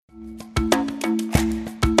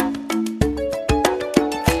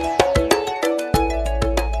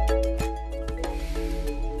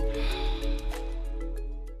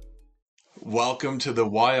welcome to the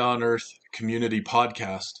Why on Earth Community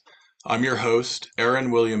Podcast. I'm your host, Aaron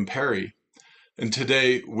William Perry, and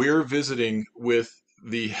today we're visiting with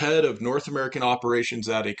the head of North American operations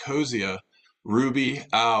at Ecosia, Ruby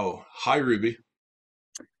Au. Hi, Ruby.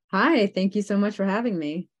 Hi, thank you so much for having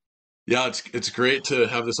me. Yeah, it's great to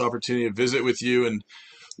have this opportunity to visit with you and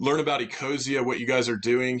learn about Ecosia, what you guys are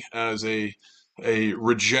doing as a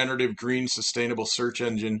regenerative, green, sustainable search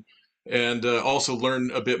engine, and also learn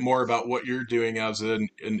a bit more about what you're doing as an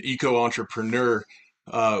eco entrepreneur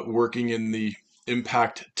working in the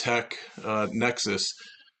impact tech nexus.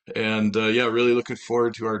 And yeah, really looking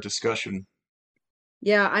forward to our discussion.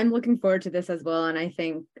 Yeah, I'm looking forward to this as well. And I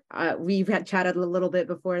think we've had chatted a little bit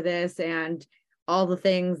before this, and all the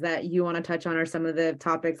things that you want to touch on are some of the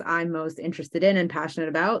topics I'm most interested in and passionate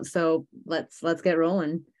about. So let's get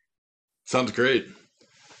rolling. Sounds great.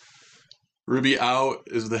 Ruby Au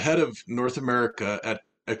is the head of North America at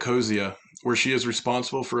Ecosia, where she is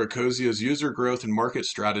responsible for Ecosia's user growth and market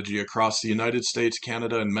strategy across the United States,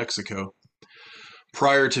 Canada, and Mexico.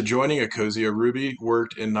 Prior to joining Ecosia, Ruby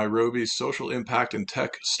worked in Nairobi's social impact and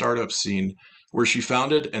tech startup scene, where she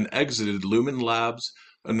founded and exited Lumen Labs,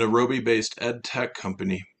 a Nairobi-based ed tech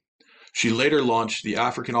company. She later launched the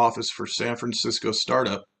African office for San Francisco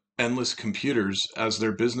startup Endless Computers as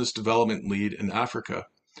their business development lead in Africa.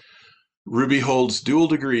 Ruby holds dual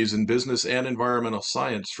degrees in business and environmental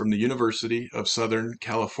science from the University of Southern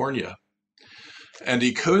California. And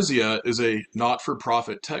Ecosia is a not for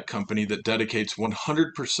profit tech company that dedicates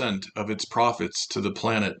 100% of its profits to the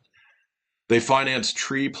planet. They finance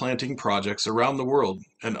tree planting projects around the world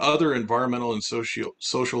and other environmental and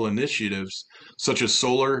social initiatives, such as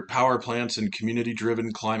solar power plants and community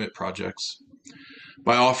driven climate projects.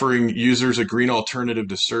 By offering users a green alternative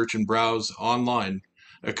to search and browse online,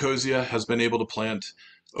 Ecosia has been able to plant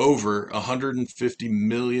over 150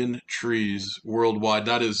 million trees worldwide.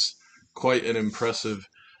 That is quite an impressive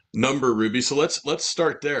number, Ruby. So let's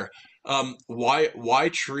start there. Why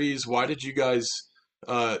trees? Why did you guys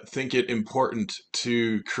think it important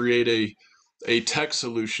to create a tech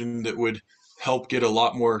solution that would help get a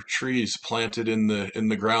lot more trees planted in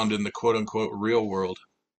the ground in the quote unquote real world?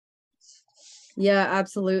 Yeah,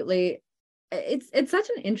 absolutely. It's such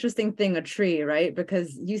an interesting thing, a tree, right?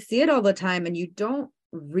 Because you see it all the time and you don't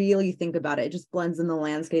really think about it. It just blends in the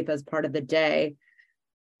landscape as part of the day.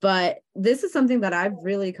 But this is something that I've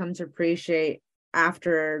really come to appreciate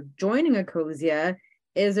after joining Ecosia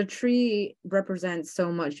is a tree represents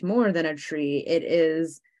so much more than a tree. It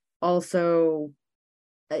is also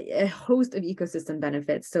a host of ecosystem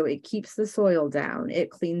benefits. So it keeps the soil down, it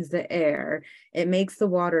cleans the air, it makes the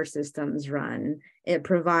water systems run, it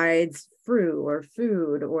provides fruit or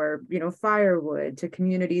food or firewood to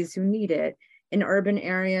communities who need it. In urban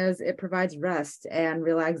areas, it provides rest and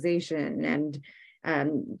relaxation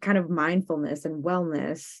and kind of mindfulness and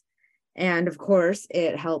wellness. And of course,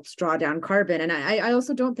 it helps draw down carbon. And I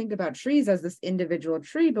also don't think about trees as this individual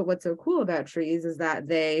tree, but what's so cool about trees is that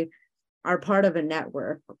they are part of a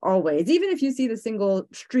network always. Even if you see the single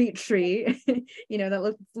street tree, that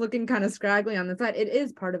looks looking kind of scraggly on the side, it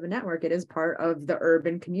is part of a network. It is part of the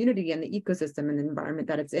urban community and the ecosystem and the environment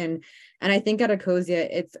that it's in. And I think at Ecosia,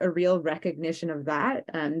 it's a real recognition of that.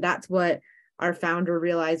 And that's what our founder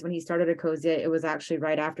realized when he started Ecosia. It was actually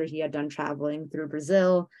right after he had done traveling through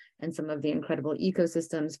Brazil and some of the incredible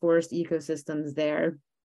ecosystems, forest ecosystems there,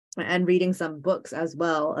 and reading some books as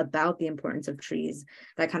well about the importance of trees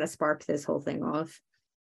that kind of sparked this whole thing off.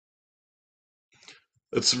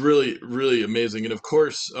 That's really, really amazing. And of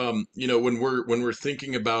course, when we're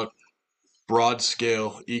thinking about broad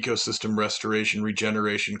scale ecosystem restoration,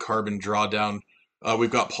 regeneration, carbon drawdown,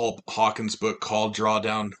 we've got Paul Hawkins' book called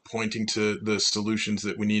Drawdown, pointing to the solutions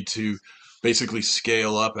that we need to basically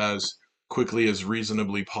scale up as quickly as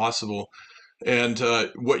reasonably possible. And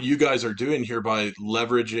what you guys are doing here by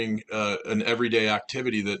leveraging an everyday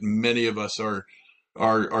activity that many of us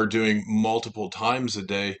are doing multiple times a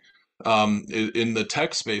day in the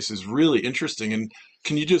tech space is really interesting. And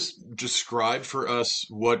can you just describe for us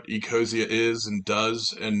what Ecosia is and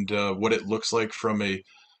does, and what it looks like from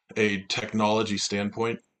a technology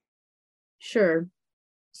standpoint? Sure.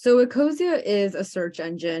 So Ecosia is a search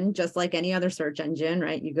engine, just like any other search engine,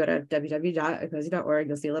 right? You go to www.ecosia.org,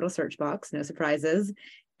 you'll see a little search box, no surprises.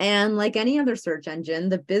 And like any other search engine,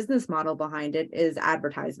 the business model behind it is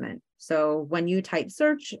advertisement. So when you type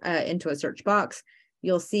search into a search box,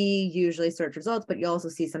 you'll see usually search results, but you'll also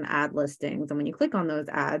see some ad listings. And when you click on those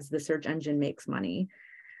ads, the search engine makes money.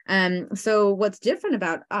 So what's different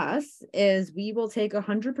about us is we will take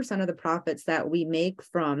 100% of the profits that we make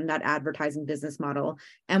from that advertising business model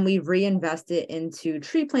and we reinvest it into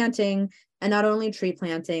tree planting And not only tree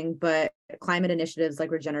planting, but climate initiatives like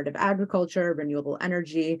regenerative agriculture, renewable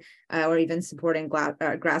energy, or even supporting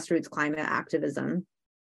grassroots climate activism.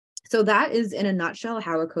 So that is in a nutshell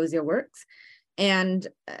how Ecosia works. And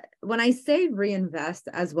when I say reinvest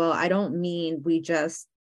as well, I don't mean we just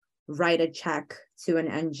write a check to an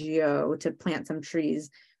NGO to plant some trees.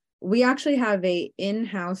 We actually have a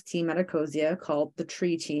in-house team at Ecosia called the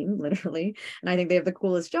Tree Team, literally. And I think they have the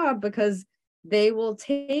coolest job because they will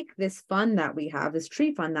take this fund that we have, this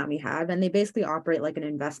tree fund that we have, and they basically operate like an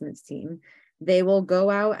investments team. They will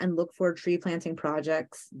go out and look for tree planting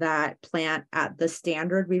projects that plant at the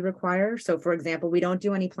standard we require. So for example, we don't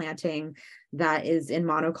do any planting that is in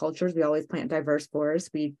monocultures. We always plant diverse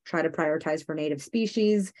forests. We try to prioritize for native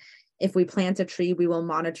species. If we plant a tree, we will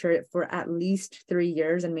monitor it for at least 3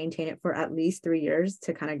 years and maintain it for at least 3 years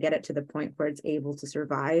to kind of get it to the point where it's able to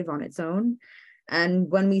survive on its own.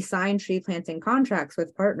 And when we sign tree planting contracts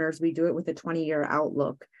with partners, we do it with a 20-year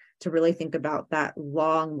outlook to really think about that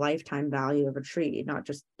long lifetime value of a tree, not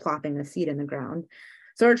just plopping a seed in the ground.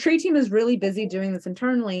 So our tree team is really busy doing this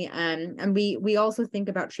internally. And we also think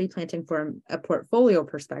about tree planting from a portfolio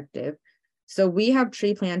perspective. So we have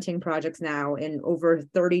tree planting projects now in over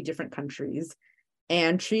 30 different countries.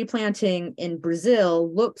 And tree planting in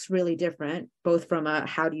Brazil looks really different, both from a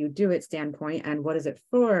how do you do it standpoint and what is it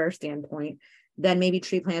for standpoint, than maybe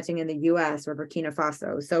tree planting in the US or Burkina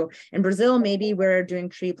Faso. So in Brazil, maybe we're doing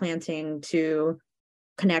tree planting to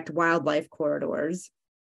connect wildlife corridors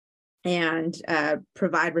and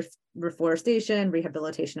provide reforestation,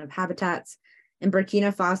 rehabilitation of habitats. In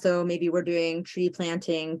Burkina Faso, maybe we're doing tree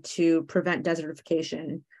planting to prevent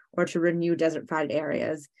desertification or to renew desertified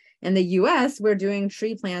areas. In the US, we're doing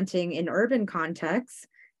tree planting in urban contexts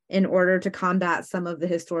in order to combat some of the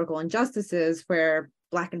historical injustices where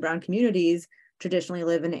Black and brown communities traditionally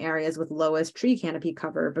live in areas with lowest tree canopy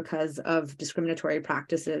cover because of discriminatory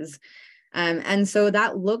practices. And so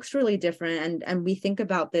that looks really different. And we think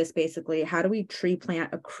about this basically, how do we tree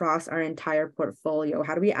plant across our entire portfolio?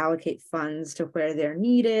 How do we allocate funds to where they're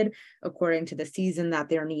needed according to the season that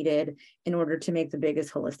they're needed in order to make the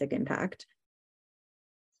biggest holistic impact?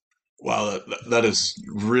 Wow, that is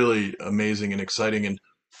really amazing and exciting. And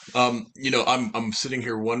I'm sitting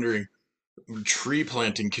here wondering, tree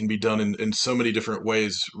planting can be done in so many different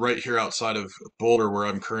ways. Right here outside of Boulder, where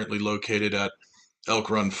I'm currently located at Elk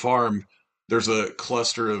Run Farm, there's a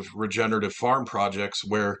cluster of regenerative farm projects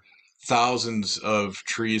where thousands of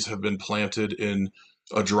trees have been planted in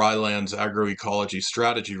a drylands agroecology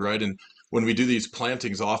strategy, right? And when we do these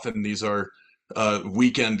plantings, often these are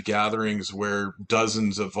weekend gatherings where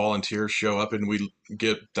dozens of volunteers show up and we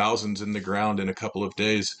get thousands in the ground in a couple of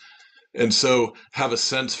days. And so have a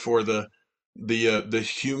sense for the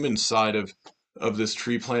human side of this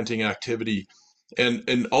tree planting activity.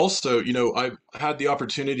 And also, I've had the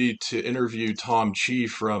opportunity to interview Tom Chi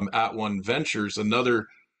from At One Ventures, another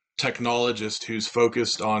technologist who's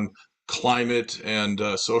focused on climate and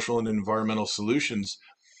social and environmental solutions.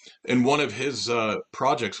 And one of his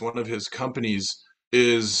projects, one of his companies,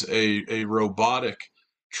 is a robotic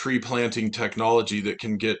tree planting technology that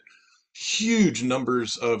can get huge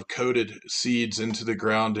numbers of coated seeds into the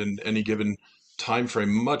ground in any given time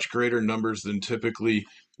frame, much greater numbers than typically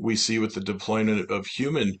we see with the deployment of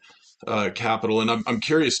human capital. And I'm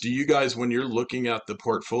curious, do you guys, when you're looking at the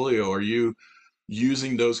portfolio, are you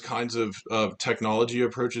using those kinds of technology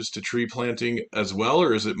approaches to tree planting as well,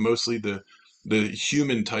 or is it mostly the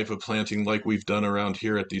human type of planting like we've done around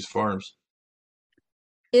here at these farms?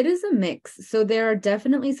 It is a mix. So there are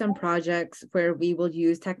definitely some projects where we will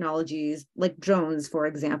use technologies like drones, for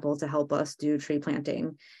example, to help us do tree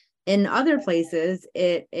planting. In other places,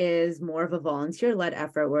 it is more of a volunteer-led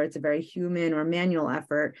effort where it's a very human or manual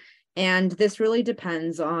effort. And this really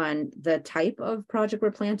depends on the type of project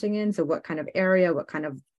we're planting in. So what kind of area, what kind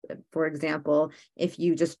of, for example, if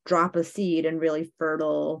you just drop a seed in really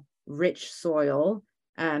fertile, rich soil,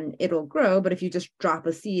 it'll grow. But if you just drop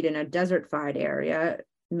a seed in a desertified area,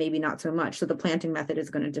 maybe not so much. So the planting method is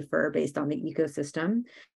going to differ based on the ecosystem.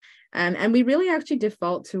 And we really actually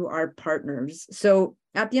default to our partners. So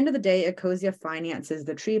at the end of the day, Ecosia finances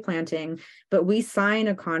the tree planting, but we sign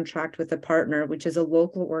a contract with a partner, which is a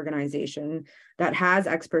local organization that has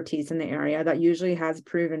expertise in the area, that usually has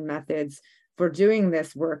proven methods for doing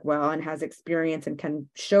this work well and has experience and can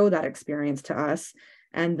show that experience to us.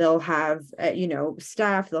 And they'll have,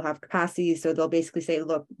 staff, they'll have capacity. So they'll basically say,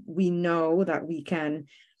 look, we know that we can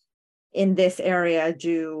in this area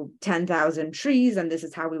do 10,000 trees, and this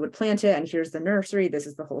is how we would plant it, and here's the nursery, this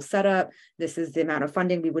is the whole setup, this is the amount of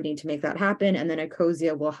funding we would need to make that happen, and then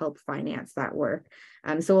Ecosia will help finance that work.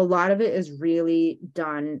 So a lot of it is really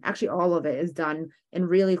done, actually all of it is done in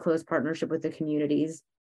really close partnership with the communities,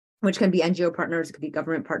 which can be NGO partners, it could be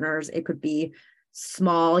government partners, it could be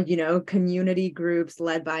small, community groups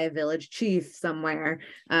led by a village chief somewhere.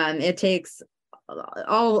 It takes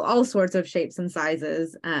all sorts of shapes and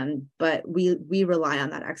sizes, but we rely on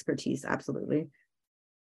that expertise, absolutely.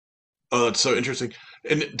 Oh, that's so interesting.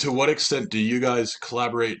 And to what extent do you guys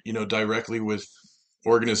collaborate, directly with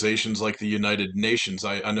organizations like the United Nations?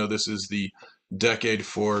 I know this is the decade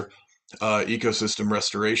for ecosystem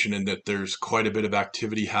restoration, and that there's quite a bit of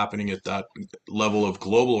activity happening at that level of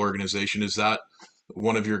global organization. Is that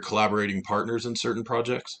one of your collaborating partners in certain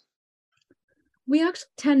projects? We actually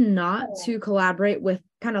tend not to collaborate with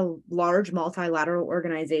kind of large multilateral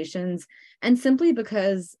organizations, and simply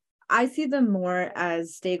because I see them more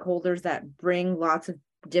as stakeholders that bring lots of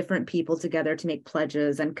different people together to make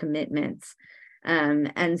pledges and commitments.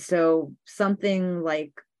 And so something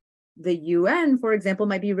like the UN, for example,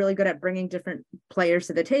 might be really good at bringing different players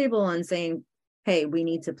to the table and saying, hey, we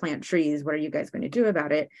need to plant trees. What are you guys going to do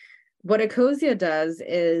about it? What Ecosia does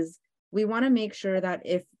is we want to make sure that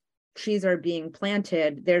if trees are being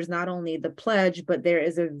planted, there's not only the pledge, but there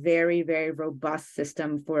is a very, very robust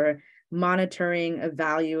system for monitoring,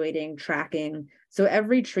 evaluating, tracking. So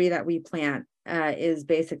every tree that we plant is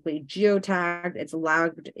basically geotagged, it's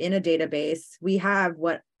logged in a database. We have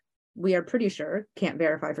what we are pretty sure, can't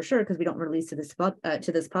verify for sure because we don't release to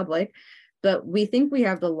this public, but we think we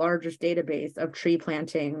have the largest database of tree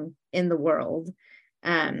planting in the world.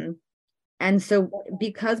 And so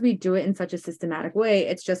because we do it in such a systematic way,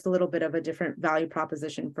 it's just a little bit of a different value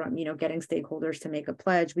proposition from, getting stakeholders to make a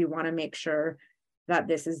pledge. We want to make sure that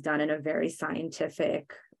this is done in a very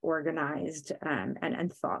scientific, organized,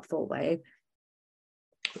 and thoughtful way.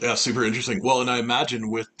 Yeah, super interesting. Well, and I imagine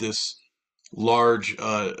with this large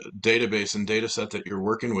database and data set that you're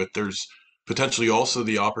working with, there's potentially also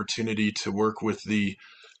the opportunity to work with the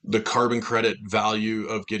carbon credit value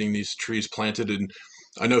of getting these trees planted. And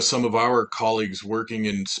I know some of our colleagues working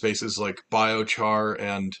in spaces like biochar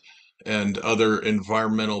and other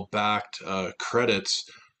environmental backed credits,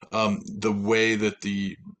 the way that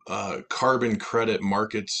the carbon credit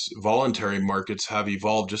markets, voluntary markets, have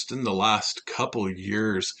evolved just in the last couple of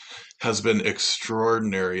years has been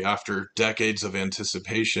extraordinary after decades of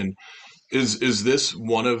anticipation. Is this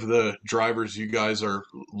one of the drivers you guys are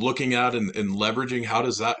looking at and leveraging? How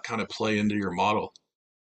does that kind of play into your model?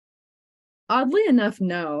 Oddly enough,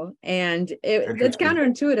 no. And it's Interesting.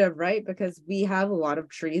 counterintuitive, right? Because we have a lot of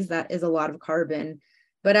trees, that is a lot of carbon.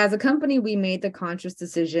 But as a company, we made the conscious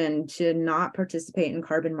decision to not participate in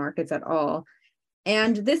carbon markets at all.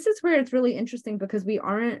 And this is where it's really interesting because we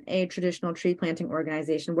aren't a traditional tree planting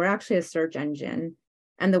organization. We're actually a search engine.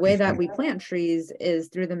 And the way that we plant trees is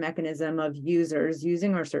through the mechanism of users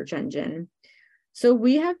using our search engine. So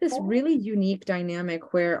we have this really unique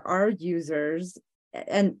dynamic where our users,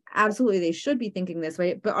 and absolutely they should be thinking this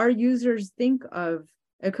way, but our users think of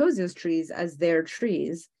Ecosia's trees as their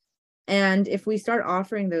trees. And if we start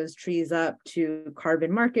offering those trees up to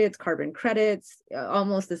carbon markets, carbon credits,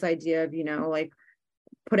 almost this idea of, like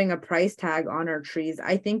putting a price tag on our trees,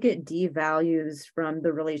 I think it devalues from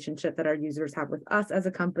the relationship that our users have with us as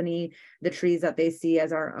a company, the trees that they see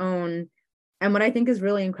as our own. And what I think is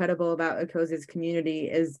really incredible about Ecosia's community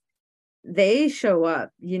is they show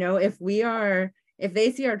up. If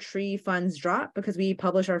they see our tree funds drop because we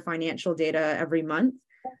publish our financial data every month,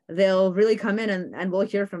 they'll really come in and we'll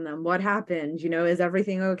hear from them. What happened? Is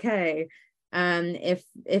everything okay?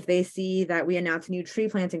 If they see that we announce a new tree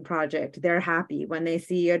planting project, they're happy. When they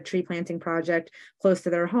see a tree planting project close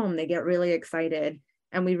to their home, they get really excited.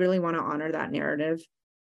 And we really want to honor that narrative.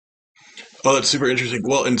 Oh, that's super interesting.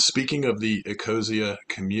 Well, and speaking of the Ecosia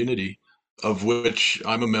community, of which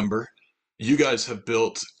I'm a member, you guys have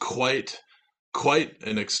built quite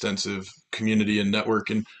an extensive community and network.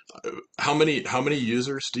 And how many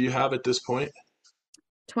users do you have at this point?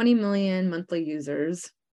 20 million monthly users.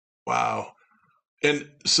 Wow. And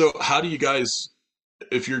so how do you guys,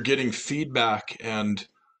 if you're getting feedback and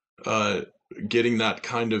uh, getting that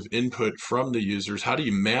kind of input from the users, how do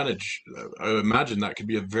you manage? I imagine that could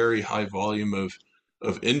be a very high volume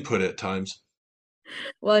of input at times.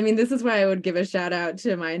 Well, I mean, this is why I would give a shout out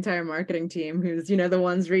to my entire marketing team, who's, the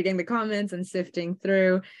ones reading the comments and sifting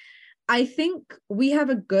through. I think we have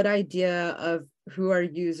a good idea of who our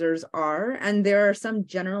users are, and there are some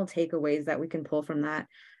general takeaways that we can pull from that.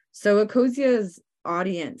 So Ecosia's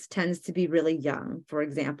audience tends to be really young, for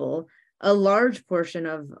example. a large portion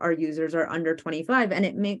of our users are under 25, and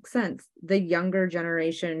it makes sense. The younger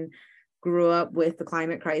generation grew up with the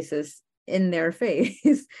climate crisis in their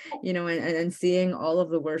face, and seeing all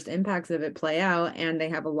of the worst impacts of it play out, and they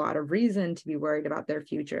have a lot of reason to be worried about their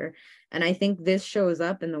future. And I think this shows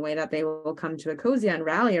up in the way that they will come to Ecosia and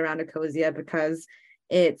rally around Ecosia, because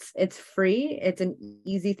it's free, it's an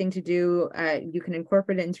easy thing to do, you can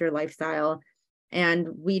incorporate it into your lifestyle, and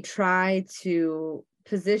we try to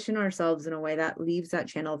position ourselves in a way that leaves that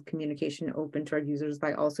channel of communication open to our users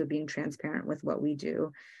by also being transparent with what we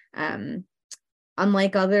do.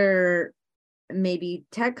 Unlike other maybe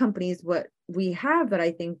tech companies, what we have that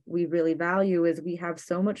I think we really value is we have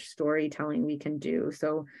so much storytelling we can do.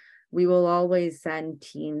 So we will always send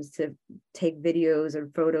teams to take videos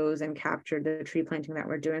or photos and capture the tree planting that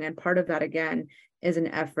we're doing. And part of that, again, is an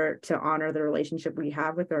effort to honor the relationship we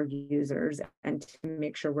have with our users and to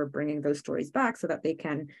make sure we're bringing those stories back so that they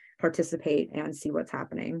can participate and see what's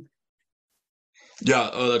happening. Yeah,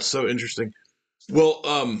 oh, that's so interesting. Well,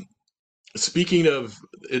 speaking of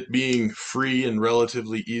it being free and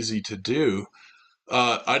relatively easy to do,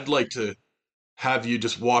 I'd like to have you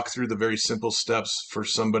just walk through the very simple steps for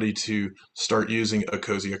somebody to start using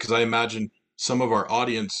Ecosia, because I imagine some of our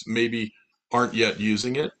audience maybe aren't yet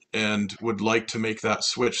using it and would like to make that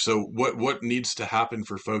switch. So what needs to happen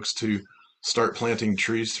for folks to start planting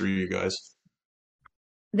trees through you guys?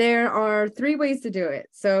 There are three ways to do it.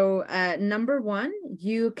 So number one,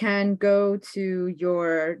 you can go to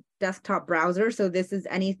your desktop browser. So this is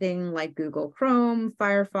anything like Google Chrome,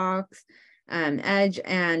 Firefox, Edge.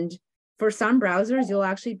 And for some browsers, you'll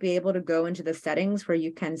actually be able to go into the settings where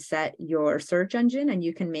you can set your search engine and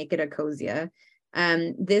you can make it Ecosia.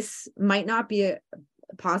 This might not be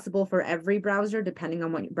possible for every browser, depending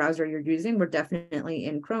on what browser you're using. We're definitely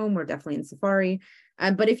in Chrome, we're definitely in Safari.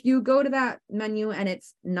 But if you go to that menu and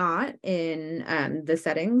it's not in the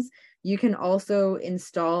settings, you can also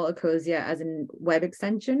install Ecosia as a web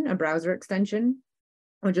extension, a browser extension,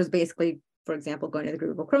 which is basically, for example, going to the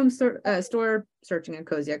Google Chrome store, searching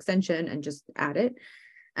Ecosia extension and just add it.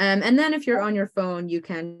 And then if you're on your phone, you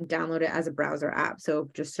can download it as a browser app. So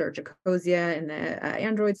just search Ecosia in the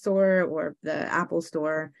Android store or the Apple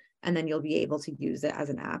store, and then you'll be able to use it as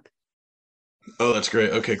an app. Oh, that's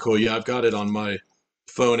great. Okay, cool. Yeah, I've got it on my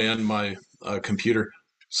phone and my computer,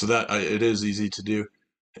 so that it is easy to do.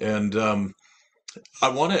 And I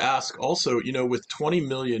want to ask also, with 20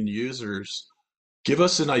 million users, give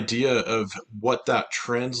us an idea of what that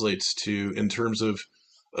translates to in terms of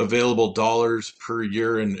available dollars per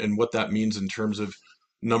year, and what that means in terms of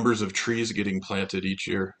numbers of trees getting planted each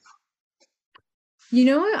year. You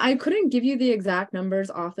know what? I couldn't give you the exact numbers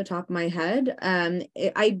off the top of my head.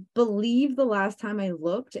 I believe the last time I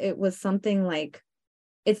looked, it was something like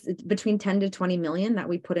it's between 10 to 20 million that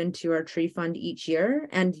we put into our tree fund each year.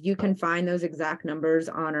 And you can find those exact numbers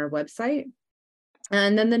on our website.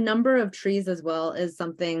 And then the number of trees as well is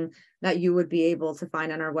something that you would be able to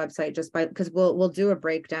find on our website, just by because we'll do a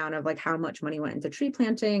breakdown of like how much money went into tree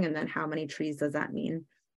planting and then how many trees does that mean.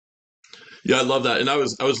 Yeah, I love that. And I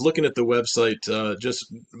was looking at the website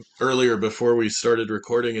just earlier before we started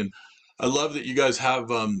recording, and I love that you guys have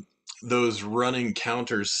those running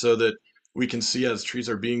counters so that we can see as trees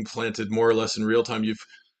are being planted more or less in real time. You've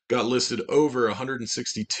got listed over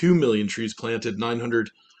 162 million trees planted, 900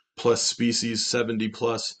 plus species, 70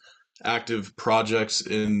 plus active projects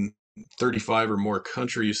in 35 or more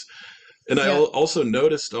countries. And I Yeah. also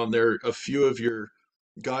noticed on there a few of your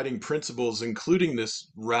guiding principles, including this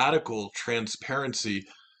radical transparency.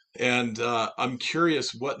 And I'm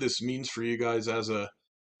curious what this means for you guys as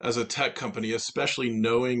a tech company, especially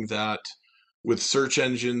knowing that with search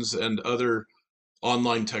engines and other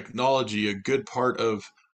online technology, a good part of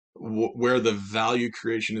where the value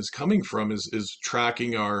creation is coming from is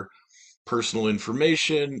tracking our personal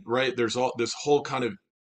information, right? There's all this whole kind of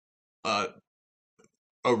uh,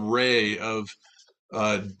 array of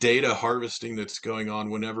data harvesting that's going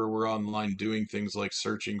on whenever we're online doing things like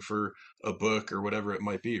searching for a book or whatever it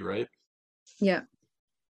might be, right? Yeah.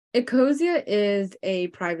 Ecosia is a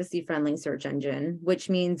privacy-friendly search engine, which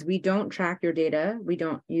means we don't track your data. We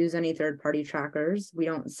don't use any third-party trackers. We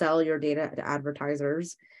don't sell your data to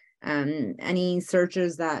advertisers. Any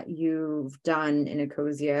searches that you've done in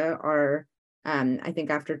Ecosia are, I think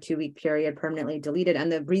after a 2-week period, permanently deleted.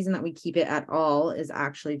 And the reason that we keep it at all is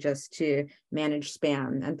actually just to manage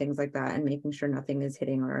spam and things like that and making sure nothing is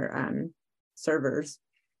hitting our servers.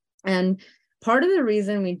 And part of the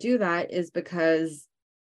reason we do that is because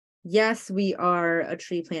yes, we are a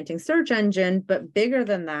tree planting search engine, but bigger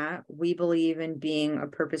than that, we believe in being a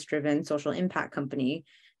purpose-driven social impact company.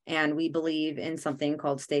 And we believe in something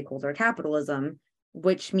called stakeholder capitalism,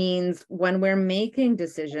 which means when we're making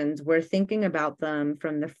decisions, we're thinking about them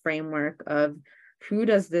from the framework of who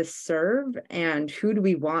does this serve and who do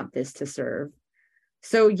we want this to serve?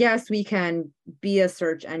 So yes, we can be a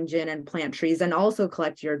search engine and plant trees and also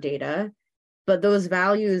collect your data, but those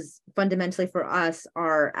values fundamentally for us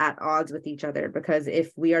are at odds with each other, because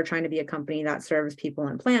if we are trying to be a company that serves people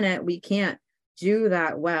and planet, we can't do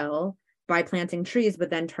that well by planting trees, but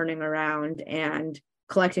then turning around and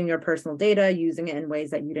collecting your personal data, using it in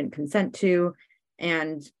ways that you didn't consent to,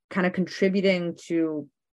 and kind of contributing to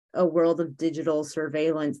a world of digital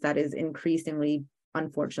surveillance that is increasingly,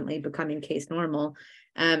 unfortunately, becoming case normal.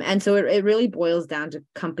 And so it really boils down to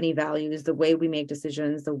company values, the way we make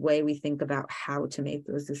decisions, the way we think about how to make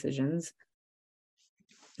those decisions.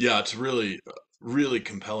 Yeah, it's really, really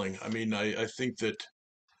compelling. I mean, I think that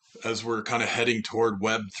as we're kind of heading toward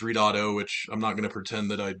Web 3.0, which I'm not going to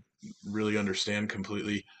pretend that I really understand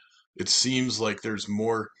completely, it seems like there's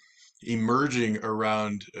more emerging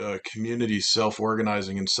around communities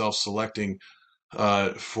self-organizing and self-selecting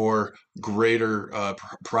for greater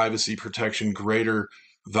privacy protection, greater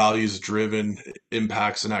values-driven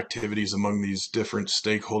impacts and activities among these different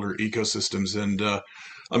stakeholder ecosystems. And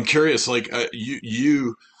I'm curious, like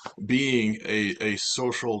you being a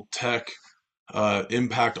social tech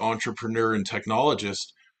impact entrepreneur and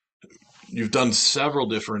technologist, you've done several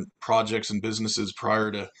different projects and businesses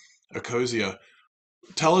prior to Ecosia.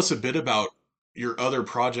 Tell us a bit about your other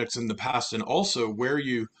projects in the past and also where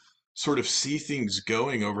you sort of see things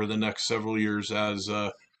going over the next several years as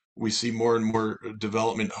we see more and more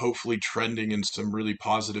development, hopefully trending in some really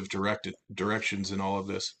positive directions in all of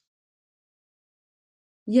this.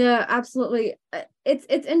 Yeah, absolutely.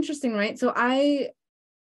 It's interesting, right? So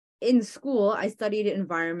in school, I studied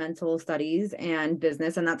environmental studies and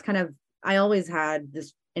business, and that's kind of, I always had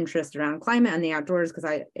this interest around climate and the outdoors because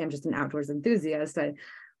I am just an outdoors enthusiast. I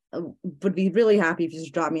would be really happy if you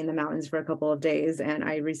just dropped me in the mountains for a couple of days and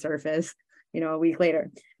I resurface, a week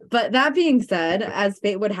later. But that being said, as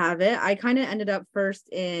fate would have it, I kind of ended up first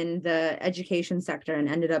in the education sector and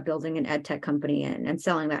ended up building an ed tech company and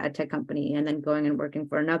selling that ed tech company and then going and working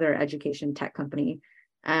for another education tech company.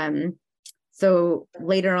 So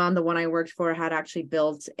later on, the one I worked for had actually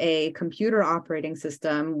built a computer operating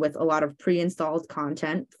system with a lot of pre-installed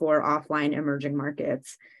content for offline emerging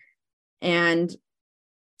markets. And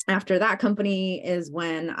after that company is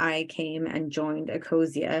when I came and joined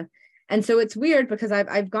Ecosia. And so it's weird because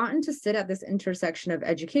I've gotten to sit at this intersection of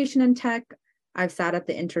education and tech. I've sat at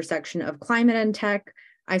the intersection of climate and tech.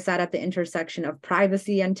 I sat at the intersection of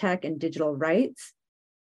privacy and tech and digital rights.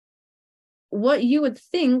 What you would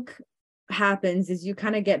think happens is you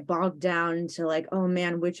kind of get bogged down to like, oh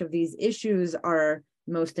man, which of these issues are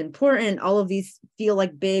most important? All of these feel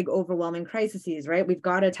like big, overwhelming crises, right? We've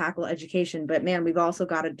got to tackle education, but man, we've also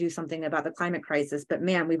got to do something about the climate crisis. But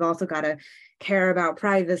man, we've also got to care about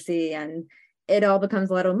privacy, and it all becomes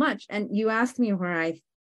a little much. And you asked me where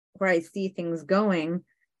I see things going.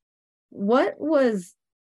 What was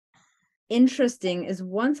interesting is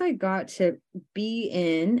once I got to be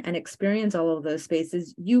in and experience all of those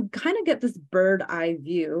spaces, you kind of get this bird eye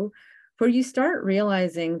view where you start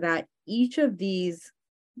realizing that each of these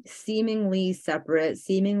seemingly separate,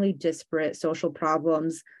 seemingly disparate social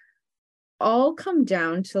problems all come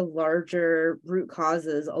down to larger root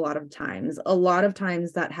causes a lot of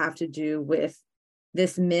times that have to do with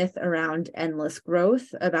this myth around endless growth,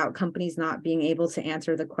 about companies not being able to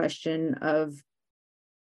answer the question of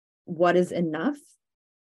what is enough.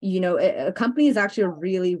 A company is actually a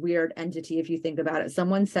really weird entity if you think about it.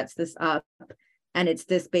 Someone sets this up and it's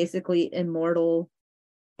this basically immortal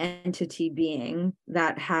entity being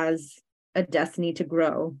that has a destiny to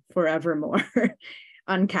grow forevermore,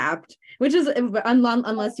 uncapped, which is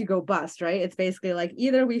unless you go bust, right? It's basically like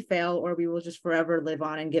either we fail or we will just forever live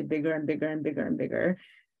on and get bigger and bigger and bigger and bigger.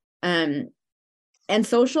 And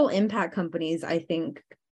social impact companies, I think,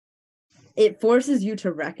 it forces you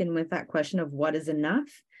to reckon with that question of what is enough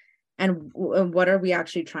and what are we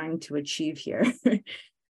actually trying to achieve here.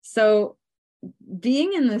 So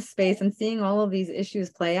being in this space and seeing all of these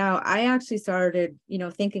issues play out, I actually started,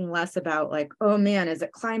 thinking less about like, oh man, is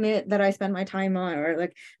it climate that I spend my time on? Or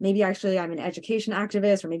like, maybe actually I'm an education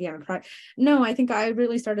activist, or maybe no, I think I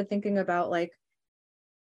really started thinking about like,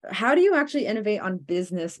 how do you actually innovate on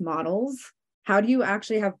business models? How do you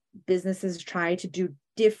actually have businesses try to do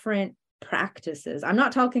different practices? I'm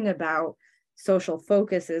not talking about social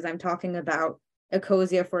focuses. I'm talking about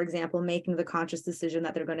Ecosia, for example, making the conscious decision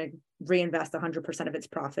that they're going to reinvest 100% of its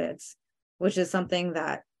profits, which is something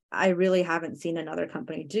that I really haven't seen another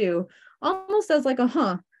company do, almost as like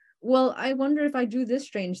well, I wonder if I do this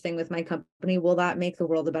strange thing with my company, will that make the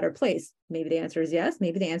world a better place? Maybe the answer is yes,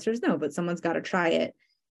 maybe the answer is no, but someone's got to try it.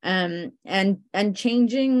 And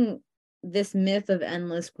changing this myth of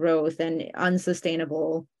endless growth and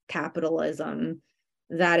unsustainable capitalism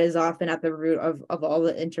that is often at the root of all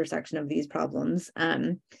the intersection of these problems.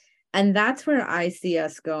 And that's where I see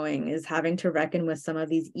us going, is having to reckon with some of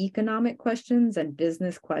these economic questions and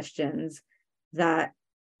business questions that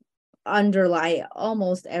underlie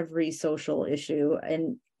almost every social issue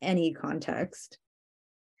in any context.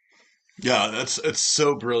 Yeah, it's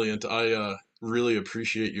so brilliant. I really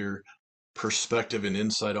appreciate your perspective and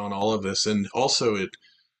insight on all of this. And also it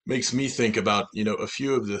makes me think about, a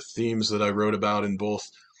few of the themes that I wrote about in both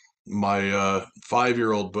my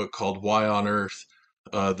 5-year-old book called Why on Earth,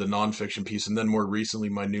 the nonfiction piece, and then more recently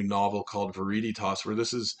my new novel called Veriditas, where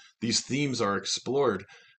these themes are explored.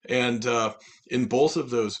 And in both of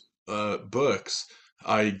those books,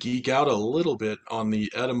 I geek out a little bit on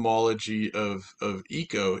the etymology of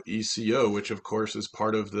ECO, which of course is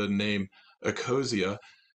part of the name Ecosia.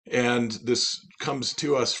 And this comes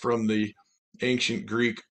to us from the ancient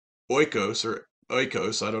Greek oikos or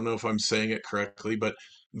oikos. I don't know if I'm saying it correctly, but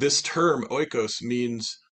this term oikos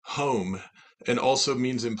means home and also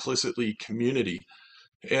means implicitly community.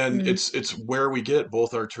 And Mm, it's where we get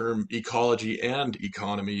both our term ecology and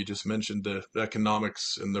economy. You just mentioned the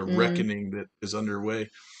economics and the mm, reckoning that is underway.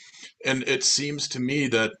 And it seems to me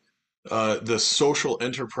that the social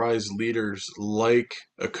enterprise leaders like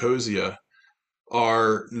Ecosia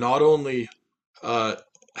are not only uh,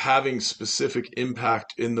 having specific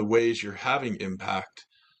impact in the ways you're having impact,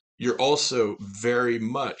 you're also very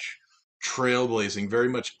much trailblazing, very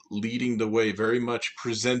much leading the way, very much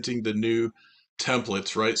presenting the new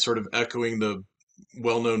templates, right? Sort of echoing the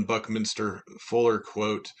well-known Buckminster Fuller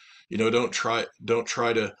quote, don't try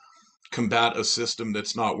to combat a system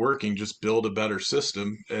that's not working, just build a better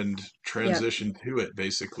system and yeah. transition to it,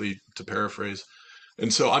 basically, to paraphrase.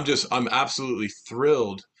 And so I'm absolutely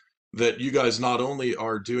thrilled that you guys not only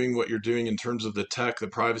are doing what you're doing in terms of the tech, the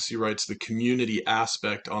privacy rights, the community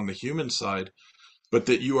aspect on the human side, but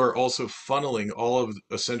that you are also funneling all of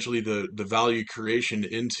essentially the value creation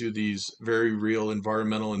into these very real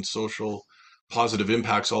environmental and social positive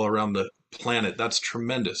impacts all around the planet. That's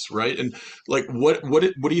tremendous, right? And like what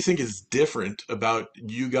do you think is different about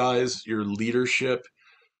you guys, your leadership,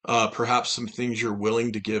 perhaps some things you're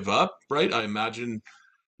willing to give up, right? I imagine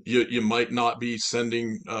you might not be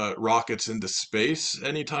sending rockets into space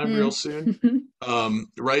anytime real Mm. soon,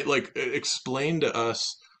 right? Like explain to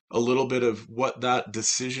us a little bit of what that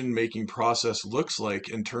decision making process looks like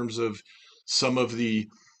in terms of some of the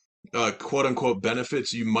quote unquote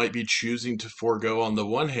benefits you might be choosing to forego on the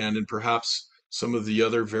one hand, and perhaps some of the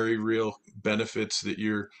other very real benefits that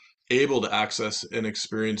you're able to access and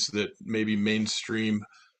experience that maybe mainstream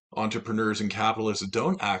entrepreneurs and capitalists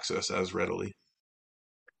don't access as readily.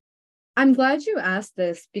 I'm glad you asked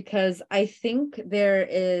this because I think there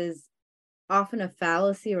is often a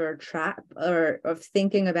fallacy or a trap or of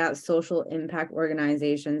thinking about social impact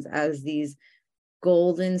organizations as these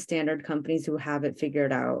golden standard companies who have it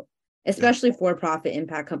figured out, Yeah. especially for-profit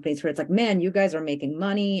impact companies where it's like, man, you guys are making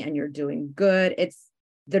money and you're doing good. It's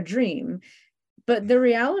the dream. But the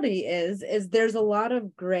reality is there's a lot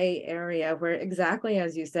of gray area where, exactly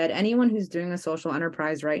as you said, anyone who's doing a social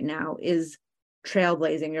enterprise right now is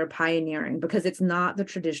trailblazing, you're pioneering, because it's not the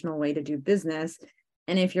traditional way to do business.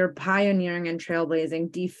 And if you're pioneering and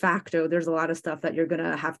trailblazing, de facto, there's a lot of stuff that you're going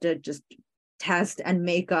to have to just test and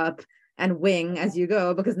make up and wing as you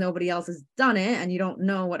go, because nobody else has done it and you don't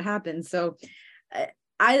know what happens. So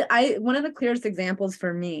one of the clearest examples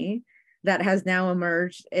for me that has now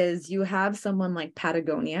emerged is you have someone like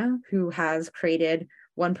Patagonia, who has created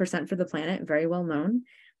 1% for the planet, very well known.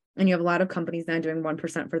 And you have a lot of companies now doing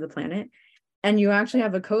 1% for the planet. And you actually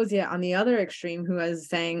have Ecosia on the other extreme, who is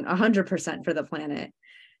saying 100% for the planet.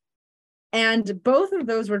 And both of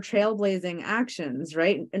those were trailblazing actions,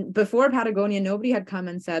 right? And before Patagonia, nobody had come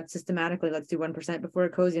and said systematically, let's do 1%. Before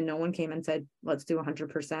Ecosia, no one came and said, let's do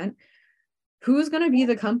 100%. Who's going to be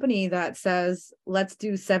the company that says, let's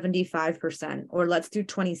do 75% or let's do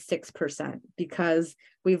 26%? Because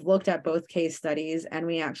we've looked at both case studies and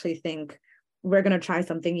we actually think we're going to try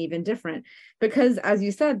something even different. Because as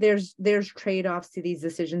you said, there's trade-offs to these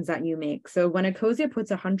decisions that you make. So when Ecosia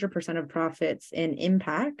puts 100% of profits in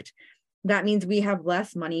impact, that means we have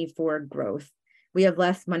less money for growth. We have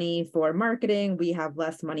less money for marketing. We have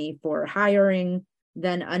less money for hiring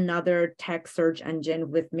than another tech search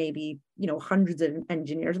engine with maybe, hundreds of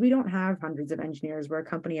engineers. We don't have hundreds of engineers. We're a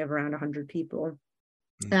company of around 100 people.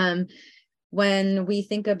 Mm. Um, when we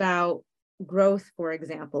think about growth, for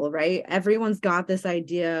example, right? Everyone's got this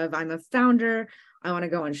idea of, I'm a founder, I want to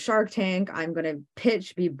go on Shark Tank, I'm going to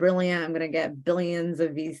pitch, be brilliant, I'm going to get billions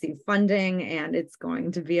of VC funding, and it's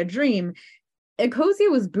going to be a dream. Ecosia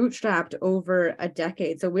was bootstrapped over a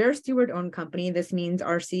decade. So we're a steward-owned company. This means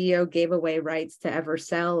our CEO gave away rights to ever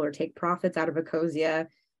sell or take profits out of Ecosia.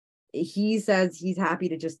 He says he's happy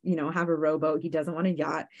to just, have a rowboat. He doesn't want a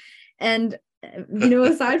yacht. And,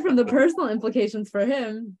 aside from the personal implications for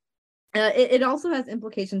him, it also has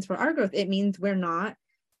implications for our growth. It means we're not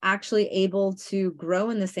actually able to grow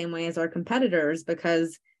in the same way as our competitors,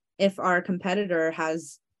 because if our competitor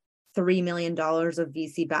has $3 million of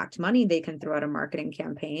VC backed money they can throw at a marketing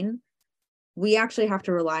campaign, we actually have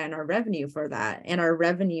to rely on our revenue for that. And our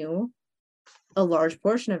revenue, a large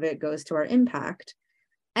portion of it goes to our impact.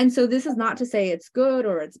 And so this is not to say it's good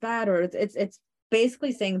or it's bad, or it's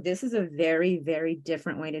basically saying this is a very, very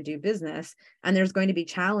different way to do business. And there's going to be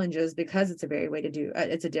challenges because it's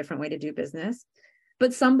it's a different way to do business.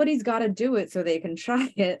 But somebody's got to do it so they can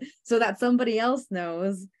try it, so that somebody else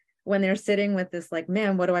knows when they're sitting with this, like,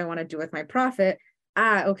 man, what do I want to do with my profit?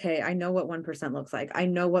 Okay, I know what 1% looks like. I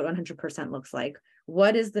know what 100% looks like.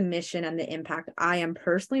 What is the mission and the impact I am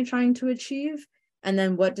personally trying to achieve? And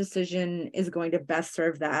then what decision is going to best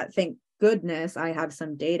serve that? Thank goodness I have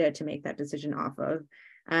some data to make that decision off of.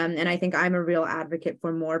 And I think I'm a real advocate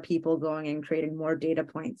for more people going and creating more data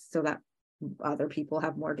points so that other people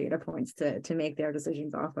have more data points to make their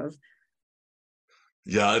decisions off of.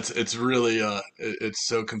 Yeah, it's really it's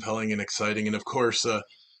so compelling and exciting, and of course,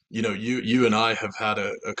 you and I have had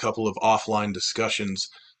a couple of offline discussions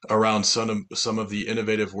around some of the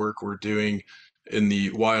innovative work we're doing in the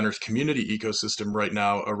Y on Earth community ecosystem right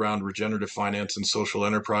now around regenerative finance and social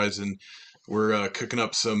enterprise, and we're cooking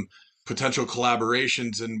up some potential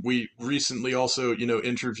collaborations. And we recently also,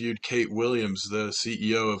 interviewed Kate Williams, the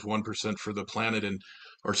CEO of 1% for the Planet, and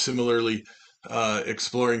are similarly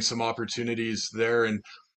exploring some opportunities there. And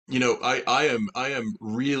I am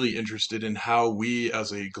really interested in how we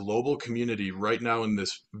as a global community right now in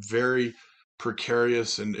this very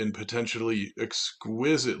precarious and potentially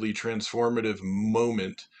exquisitely transformative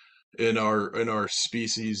moment in our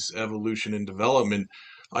species evolution and development.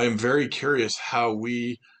 I am very curious how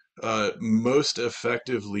we most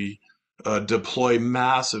effectively deploy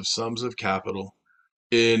massive sums of capital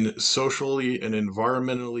in socially and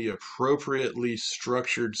environmentally appropriately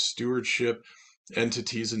structured stewardship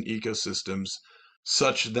entities and ecosystems,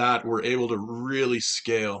 such that we're able to really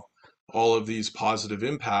scale all of these positive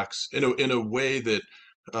impacts in a way that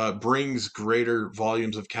brings greater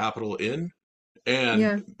volumes of capital in, and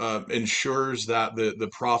Yeah. ensures that the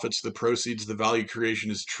profits, the proceeds, the value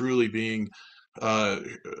creation is truly being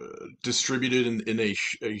distributed in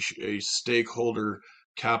a stakeholder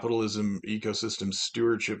capitalism ecosystem,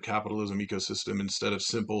 stewardship capitalism ecosystem, instead of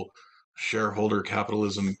simple shareholder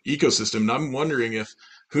capitalism ecosystem. And I'm wondering if,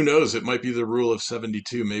 who knows, it might be the rule of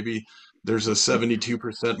 72. Maybe there's a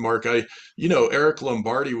 72% mark. Eric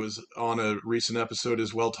Lombardi was on a recent episode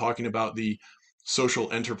as well, talking about the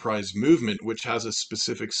social enterprise movement, which has a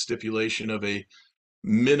specific stipulation of a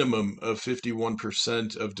minimum of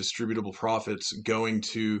 51% of distributable profits going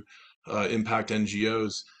to impact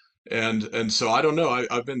NGOs. And so I don't know.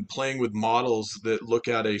 I've been playing with models that look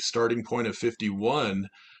at a starting point of 51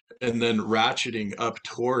 and then ratcheting up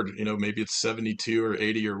toward, maybe it's 72 or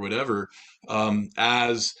 80 or whatever,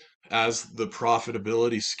 as the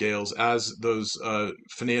profitability scales, as those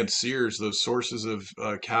financiers, those sources of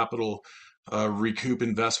capital recoup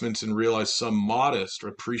investments and realize some modest,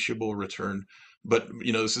 appreciable return. But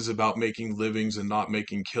this is about making livings and not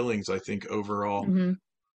making killings, I think, overall Mm-hmm.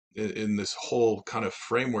 in this whole kind of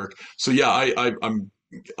framework. So yeah, I'm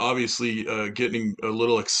obviously getting a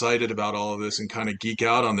little excited about all of this and kind of geek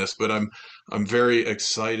out on this, but I'm very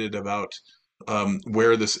excited about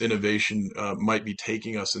where this innovation might be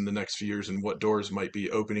taking us in the next few years and what doors might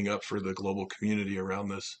be opening up for the global community around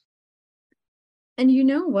this. And you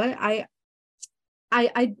know what?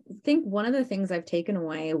 I think one of the things I've taken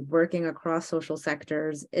away working across social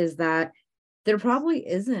sectors is that there probably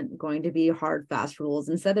isn't going to be hard, fast rules.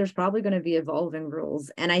 Instead, there's probably going to be evolving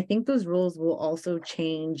rules. And I think those rules will also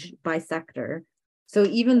change by sector. So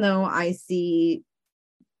even though I see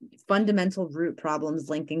fundamental root problems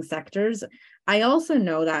linking sectors, I also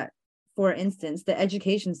know that, for instance, the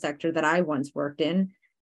education sector that I once worked in,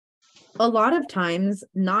 a lot of times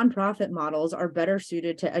nonprofit models are better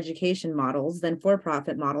suited to education models than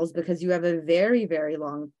for-profit models because you have a very, very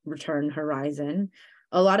long return horizon.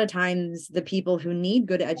 A lot of times the people who need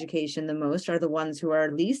good education the most are the ones who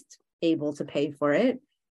are least able to pay for it.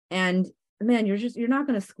 And man, you're not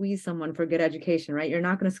going to squeeze someone for good education, right? You're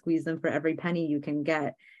not going to squeeze them for every penny you can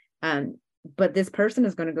get. Um, but this person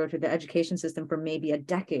is going to go through the education system for maybe a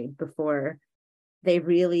decade before they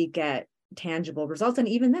really get tangible results. And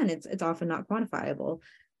even then, it's often not quantifiable.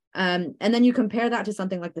 And then you compare that to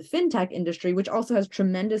something like the fintech industry, which also has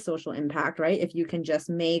tremendous social impact, right? If you can just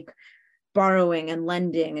make borrowing and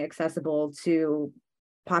lending accessible to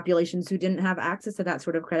populations who didn't have access to that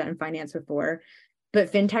sort of credit and finance before.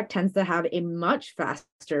 But fintech tends to have a much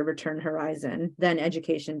faster return horizon than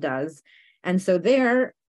education does. And so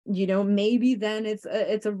there, maybe then it's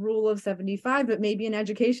a rule of 75, but maybe in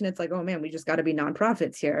education, it's like, oh man, we just got to be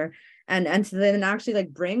nonprofits here. And so then actually like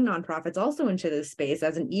bring nonprofits also into this space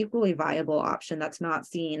as an equally viable option that's not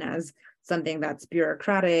seen as something that's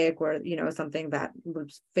bureaucratic or, something that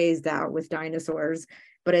was phased out with dinosaurs.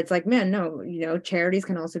 But it's like, man, no, charities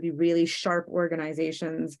can also be really sharp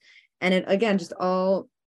organizations. And it, again,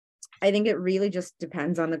 I think it really just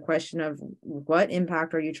depends on the question of what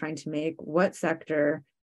impact are you trying to make, what sector,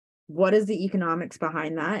 what is the economics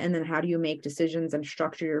behind that, and then how do you make decisions and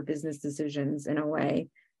structure your business decisions in a way.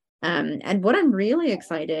 And what I'm really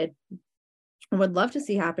excited and would love to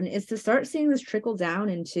see happen is to start seeing this trickle down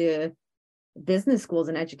into business schools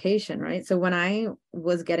and education, right? So when I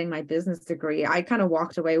was getting my business degree, I kind of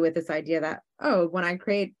walked away with this idea that, oh, when I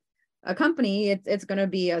create a company, it's going to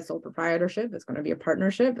be a sole proprietorship, it's going to be a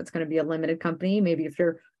partnership, it's going to be a limited company. Maybe if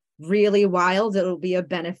you're really wild, it'll be a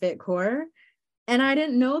benefit corp. And I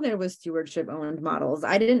didn't know there was stewardship owned models.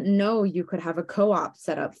 I didn't know you could have a co-op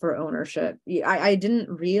set up for ownership. I didn't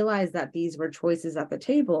realize that these were choices at the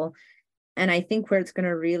table. And I think where it's going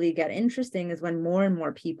to really get interesting is when more and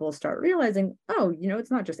more people start realizing, oh,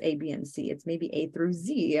 it's not just A, B, and C, it's maybe A through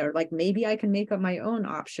Z, or like maybe I can make up my own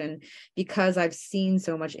option because I've seen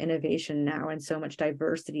so much innovation now and so much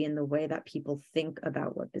diversity in the way that people think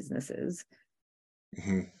about what business is.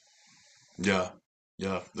 Hmm. Yeah,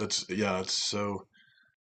 it's so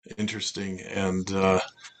interesting, and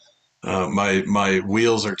my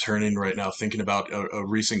wheels are turning right now thinking about a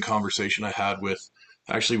recent conversation I had with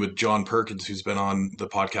John Perkins, who's been on the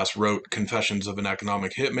podcast, wrote Confessions of an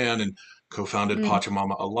Economic Hitman, and co-founded Mm,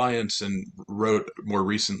 Pachamama Alliance, and wrote more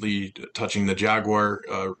recently Touching the Jaguar,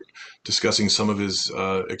 discussing some of his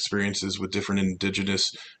experiences with different indigenous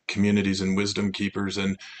communities and wisdom keepers.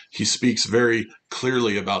 And he speaks very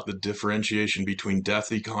clearly about the differentiation between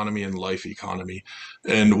death economy and life economy.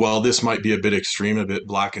 And while this might be a bit extreme, a bit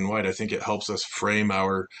black and white, I think it helps us frame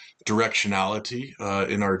our directionality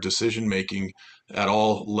in our decision making at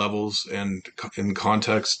all levels and in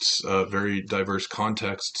contexts, very diverse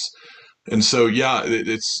contexts. And so, yeah,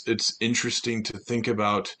 it's interesting to think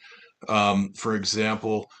about, for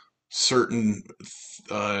example, certain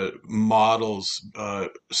models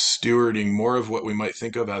stewarding more of what we might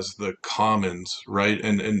think of as the commons, right?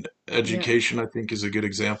 And yeah. education, I think, is a good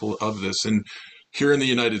example of this. And here in the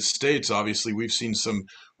United States, obviously, we've seen some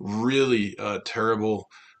really terrible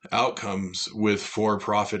outcomes with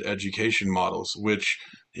for-profit education models, which,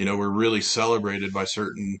 were really celebrated by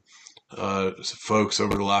certain folks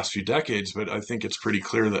over the last few decades. But I think it's pretty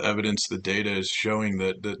clear the evidence, the data is showing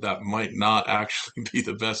that might not actually be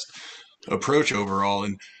the best approach overall.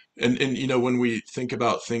 And when we think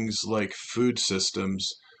about things like food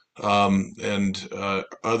systems, and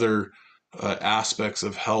other aspects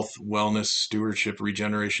of health, wellness, stewardship,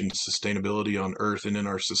 regeneration, sustainability on Earth and in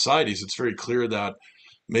our societies, it's very clear that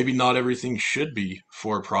maybe not everything should be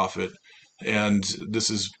for profit. And this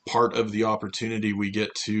is part of the opportunity we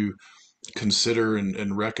get to consider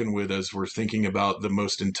and reckon with as we're thinking about the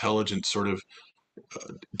most intelligent sort of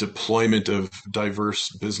deployment of diverse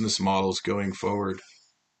business models going forward.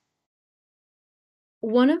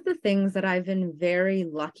 One of the things that I've been very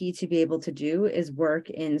lucky to be able to do is work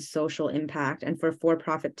in social impact and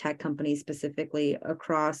for-profit tech companies specifically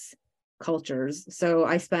across cultures. So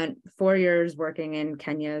I spent 4 years working in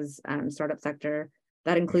Kenya's startup sector.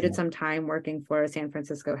 That included Mhm. some time working for a San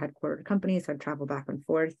Francisco headquartered company. So I'd travel back and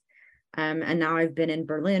forth. And now I've been in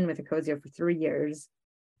Berlin with Ecosia for 3 years.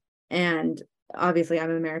 And obviously,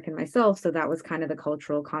 I'm American myself. So that was kind of the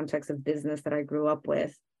cultural context of business that I grew up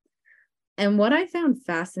with. And what I found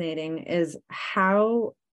fascinating is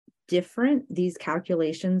how different these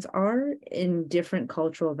calculations are in different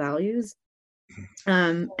cultural values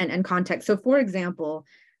and context. So, for example,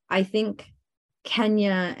 I think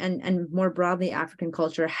Kenya and more broadly African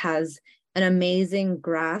culture has an amazing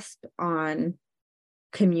grasp on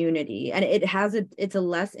community, and it's a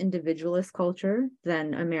less individualist culture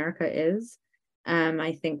than America is.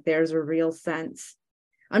 I think there's a real sense.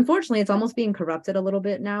 Unfortunately, it's almost being corrupted a little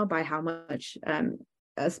bit now by how much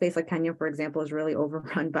a space like Kenya, for example, is really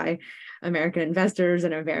overrun by American investors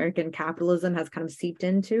and American capitalism has kind of seeped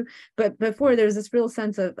into. But before, there's this real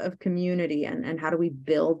sense of community and how do we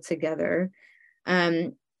build together.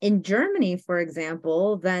 In Germany, for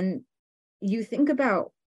example, then you think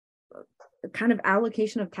about kind of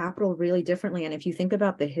allocation of capital really differently. And if you think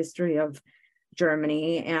about the history of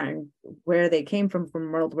Germany and where they came from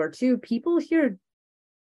World War II, people here,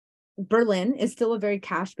 Berlin is still a very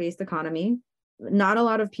cash-based economy. Not a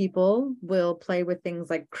lot of people will play with things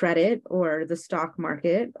like credit or the stock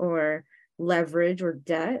market or leverage or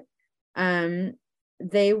debt. Um,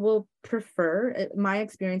 they will prefer, my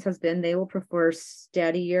experience has been, they will prefer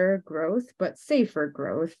steadier growth, but safer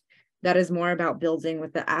growth. That is more about building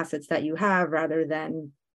with the assets that you have rather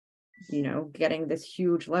than, getting this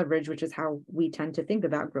huge leverage, which is how we tend to think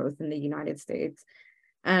about growth in the United States.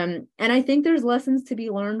 And I think there's lessons to be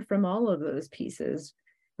learned from all of those pieces,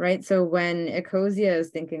 right? So when Ecosia is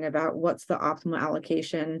thinking about what's the optimal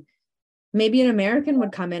allocation, maybe an American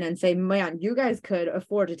would come in and say, man, you guys could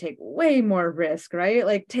afford to take way more risk, right?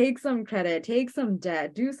 Like take some credit, take some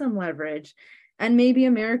debt, do some leverage. And maybe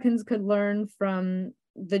Americans could learn from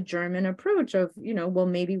the German approach of, well,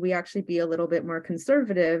 maybe we actually be a little bit more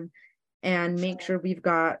conservative and make sure we've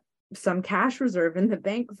got some cash reserve in the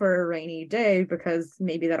bank for a rainy day, because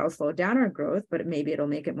maybe that'll slow down our growth, but maybe it'll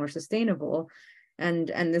make it more sustainable. And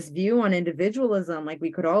this view on individualism, like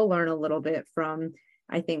we could all learn a little bit from,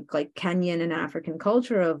 I think, like Kenyan and African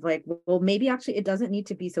culture of like, well, maybe actually it doesn't need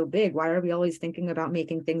to be so big. Why are we always thinking about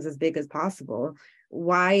making things as big as possible?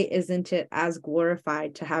 Why isn't it as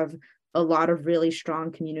glorified to have a lot of really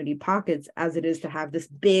strong community pockets as it is to have this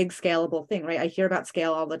big scalable thing, right? I hear about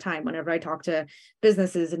scale all the time. Whenever I talk to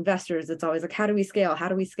businesses, investors, it's always like, how do we scale? How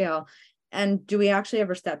do we scale? And do we actually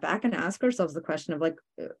ever step back and ask ourselves the question of like,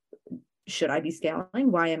 should I be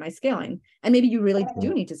scaling? Why am I scaling? And maybe you really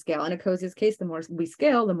do need to scale. In Ecosia's case, the more we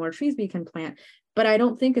scale, the more trees we can plant. But I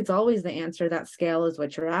don't think it's always the answer that scale is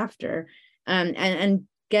what you're after. And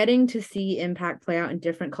getting to see impact play out in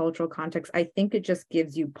different cultural contexts, I think it just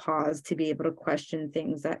gives you pause to be able to question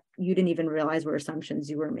things that you didn't even realize were assumptions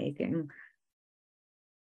you were making.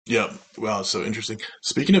 Yeah, wow, so interesting.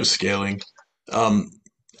 Speaking of scaling, um,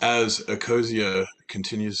 as Ecosia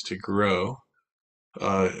continues to grow,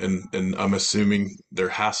 and I'm assuming there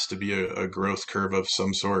has to be a growth curve of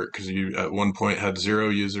some sort because you at one point had 0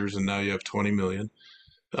 users and now you have 20 million.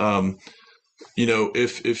 Um,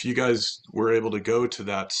 if you guys were able to go to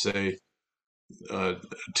that, say,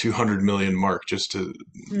 200 million mark, just to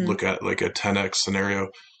Mm. look at like a 10x scenario,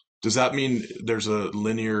 does that mean there's a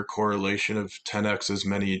linear correlation of 10x as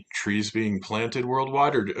many trees being planted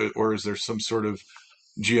worldwide, or is there some sort of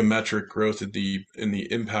geometric growth in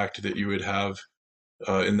the impact that you would have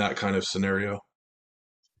in that kind of scenario?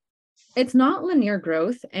 It's not linear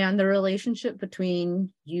growth, and the relationship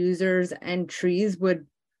between users and trees would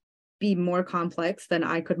be more complex than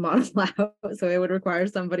I could model out. So it would require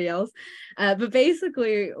somebody else. But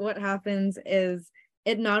basically, what happens is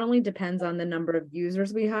it not only depends on the number of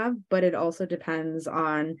users we have, but it also depends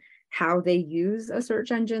on how they use a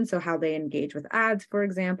search engine. So how they engage with ads, for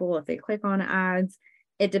example, if they click on ads.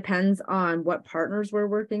 It depends on what partners we're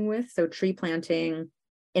working with. So tree planting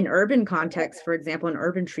in urban context, for example, an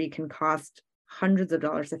urban tree can cost hundreds of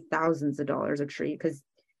dollars to thousands of dollars a tree because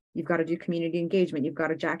you've got to do community engagement. You've got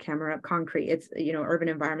to jackhammer up concrete. It's, urban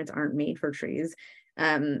environments aren't made for trees.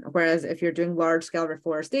 Whereas if you're doing large scale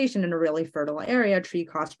reforestation in a really fertile area, tree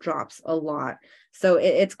cost drops a lot. So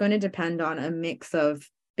it's going to depend on a mix of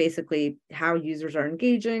basically how users are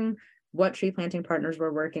engaging, what tree planting partners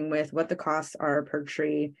we're working with, what the costs are per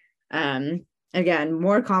tree. Again,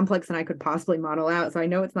 more complex than I could possibly model out. So I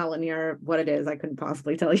know it's not linear. What it is, I couldn't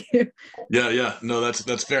possibly tell you. Yeah, yeah, no,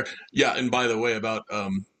 that's fair. Yeah, and by the way, about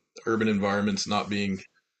urban environments not being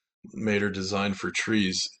made or designed for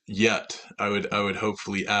trees yet, I would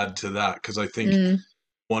hopefully add to that because I think Mm,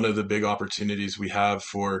 one of the big opportunities we have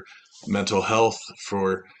for mental health,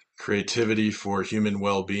 for creativity, for human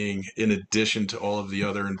well-being, in addition to all of the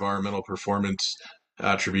other environmental performance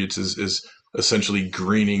attributes, is essentially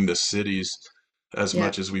greening the cities as yeah.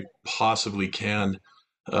 much as we possibly can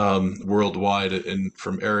worldwide, and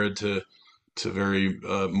from arid to very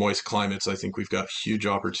moist climates. I think we've got huge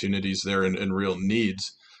opportunities there and real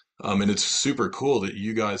needs. And it's super cool that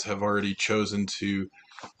you guys have already chosen to,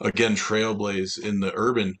 again, trailblaze in the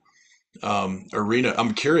urban arena.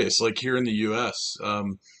 I'm curious, like here in the US,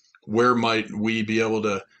 where might we be able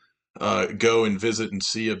to go and visit and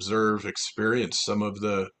see, observe, experience some of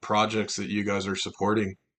the projects that you guys are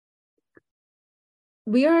supporting?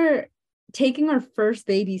 We are taking our first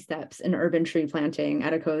baby steps in urban tree planting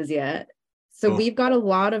at Ecosia. So Cool. we've got a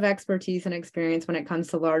lot of expertise and experience when it comes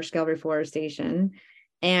to large scale reforestation.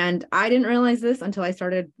 And I didn't realize this until I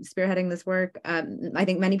started spearheading this work. I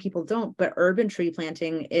think many people don't, but urban tree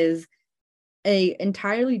planting is a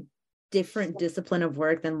entirely different discipline of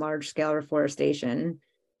work than large scale reforestation.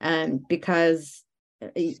 Because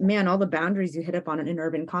man, all the boundaries you hit up on in an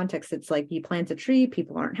urban context, it's like you plant a tree,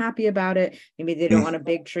 people aren't happy about it. Maybe they don't Mm. want a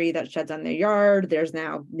big tree that sheds on their yard. There's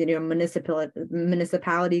now,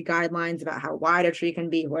 municipality guidelines about how wide a tree can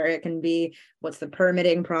be, where it can be, what's the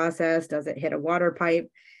permitting process, does it hit a water pipe?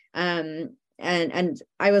 And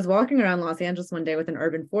I was walking around Los Angeles one day with an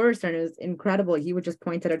urban forester, and it was incredible. He would just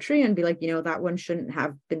point at a tree and be like, that one shouldn't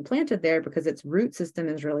have been planted there because its root system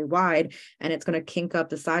is really wide and it's going to kink up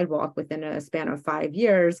the sidewalk within a span of 5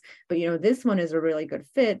 years. But this one is a really good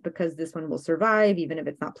fit because this one will survive even if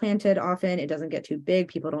it's not planted often. It doesn't get too big.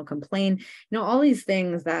 People don't complain. All these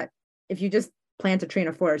things that if you just plant a tree in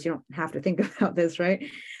a forest, you don't have to think about this, right?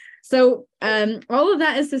 So all of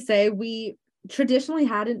that is to say, we traditionally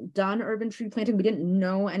hadn't done urban tree planting. We didn't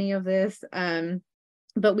know any of this,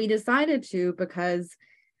 but we decided to because,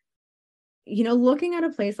 looking at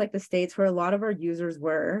a place like the States where a lot of our users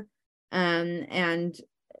were, and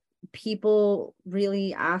people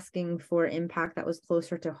really asking for impact that was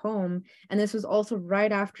closer to home. And this was also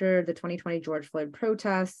right after the 2020 George Floyd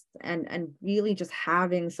protests, and really just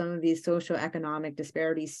having some of these socioeconomic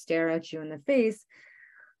disparities stare at you in the face.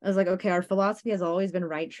 I was like, okay, our philosophy has always been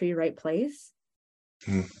right tree, right place.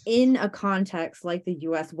 Mm. In a context like the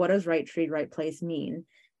US, what does right tree, right place mean?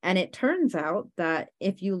 And it turns out that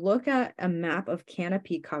if you look at a map of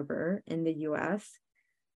canopy cover in the US,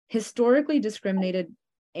 historically discriminated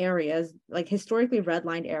areas, like historically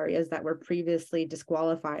redlined areas that were previously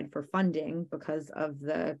disqualified for funding because of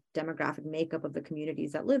the demographic makeup of the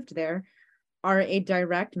communities that lived there, are a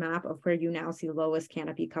direct map of where you now see lowest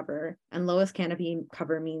canopy cover. And lowest canopy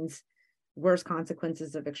cover means worst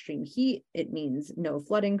consequences of extreme heat. It means no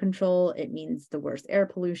flooding control. It means the worst air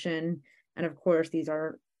pollution. And of course, these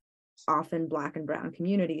are often Black and brown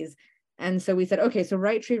communities. And so we said, okay, so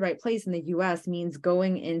right tree, right place in the US means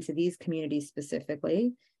going into these communities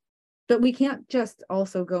specifically. But we can't just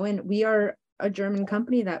also go in. We are a German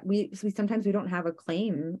company that we sometimes we don't have a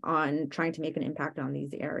claim on trying to make an impact on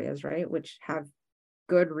these areas, right? Which have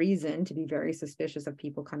good reason to be very suspicious of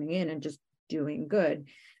people coming in and just doing good.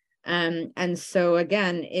 And so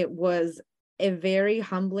again, it was a very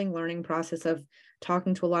humbling learning process of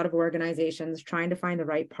talking to a lot of organizations, trying to find the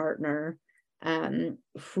right partner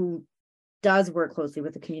who does work closely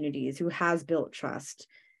with the communities, who has built trust,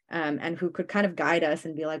 and who could kind of guide us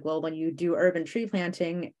and be like, well, when you do urban tree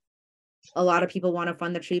planting, a lot of people want to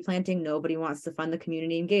fund the tree planting. Nobody wants to fund the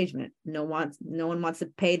community engagement. No one wants to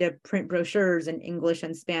pay to print brochures in English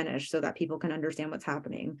and Spanish so that people can understand what's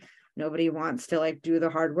happening. Nobody wants to do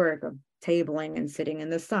the hard work of tabling and sitting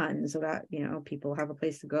in the sun so that people have a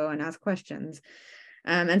place to go and ask questions.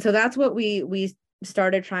 And so that's what we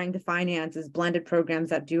started trying to finance, is blended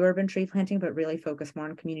programs that do urban tree planting but really focus more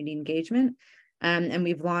on community engagement. And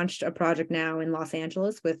we've launched a project now in Los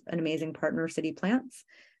Angeles with an amazing partner, City Plants.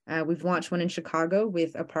 We've launched one in Chicago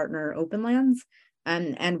with a partner, Open Lands,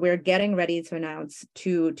 and we're getting ready to announce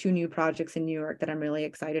two new projects in New York that I'm really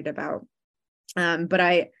excited about. But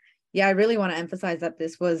I really want to emphasize that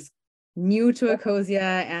this was new to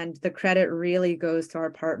Ecosia, and the credit really goes to our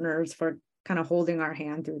partners for kind of holding our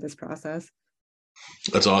hand through this process.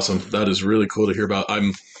 That's awesome. That is really cool to hear about.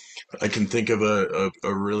 I can think of a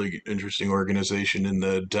really interesting organization in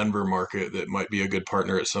the Denver market that might be a good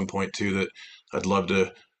partner at some point too, that I'd love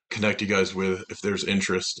to connect you guys with if there's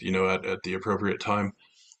interest, at the appropriate time.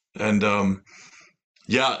 And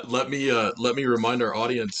yeah, let me remind our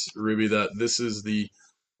audience, Ruby, that this is the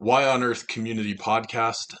Why on Earth Community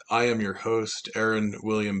Podcast. I am your host, Aaron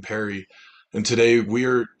William Perry, and today we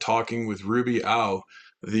are talking with Ruby Au,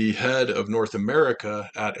 the head of North America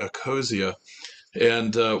at Ecosia.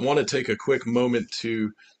 And want to take a quick moment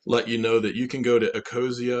to let you know that you can go to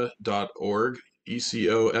ecosia.org,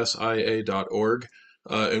 ecosia.org,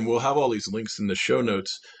 and we'll have all these links in the show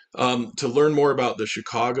notes. To learn more about the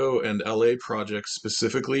Chicago and LA projects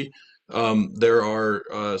specifically, there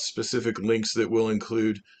are specific links that we'll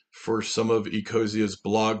include for some of Ecosia's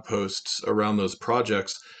blog posts around those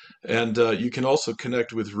projects. And you can also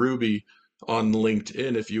connect with Ruby on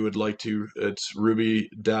LinkedIn if you would like to. It's Ruby-AU.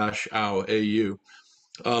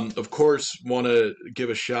 Of course, want to give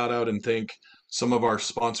a shout out and thank some of our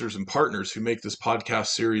sponsors and partners who make this podcast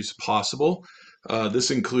series possible. This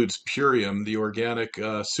includes Purium, the organic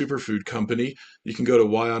superfood company. You can go to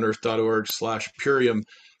whyonearth.org/Purium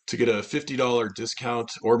to get a $50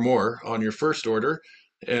 discount or more on your first order.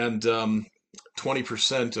 And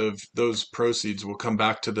 20% of those proceeds will come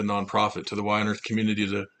back to the nonprofit, to the Y on Earth community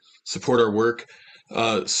to support our work.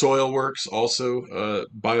 Soil Works also,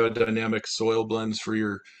 biodynamic soil blends for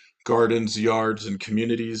your gardens, yards, and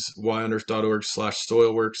communities.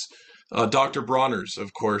 yonearth.org/soilworks. Dr. Bronner's,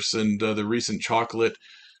 of course, and the recent chocolate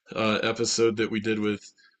episode that we did with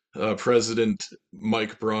President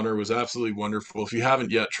Mike Bronner was absolutely wonderful. If you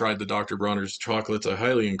haven't yet tried the Dr. Bronner's chocolates, I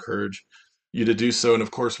highly encourage you to do so. And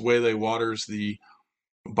of course, Waylay Waters, the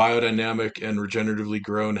biodynamic and regeneratively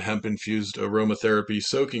grown hemp infused aromatherapy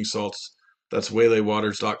soaking salts. That's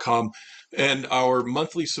waylaywaters.com. And our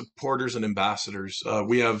monthly supporters and ambassadors.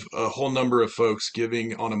 We have a whole number of folks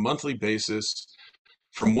giving on a monthly basis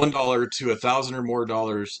from $1 to $1,000 or more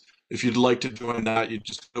dollars. If you'd like to join that, you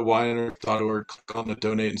just go to yonearth.org, click on the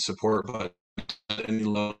donate and support button at any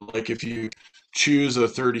level. Like if you choose a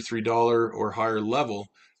 $33 or higher level,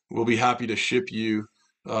 we'll be happy to ship you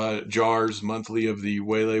jars monthly of the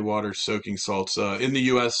Waylay Water soaking salts in the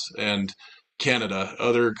U.S. and Canada.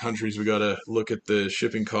 Other countries, we got to look at the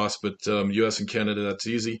shipping costs, but U.S. and Canada, that's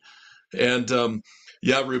easy. And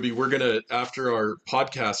yeah, Ruby, we're going to, after our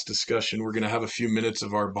podcast discussion, we're going to have a few minutes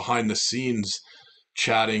of our behind the scenes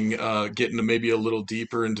chatting, getting maybe a little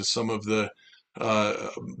deeper into some of the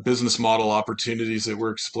business model opportunities that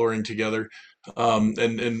we're exploring together.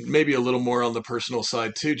 And maybe a little more on the personal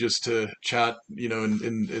side too, just to chat,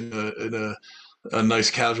 in a nice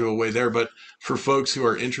casual way there. But for folks who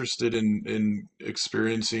are interested in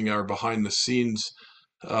experiencing our behind the scenes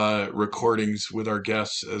recordings with our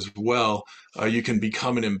guests as well, you can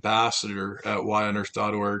become an ambassador at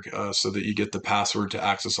yonearth.org so that you get the password to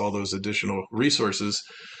access all those additional resources.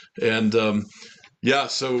 And yeah,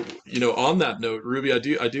 so on that note, Ruby, I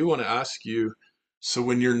do want to ask you. So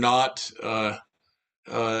when you're not uh,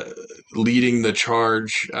 leading the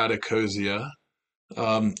charge at Ecosia,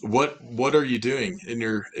 what are you doing in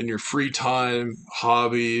your free time,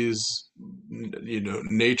 hobbies,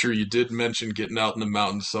 nature? You did mention getting out in the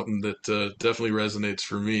mountains, something that definitely resonates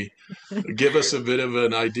for me. Give us a bit of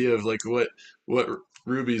an idea of like what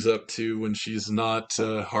Ruby's up to when she's not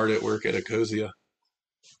hard at work at Ecosia.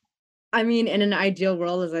 I mean, in an ideal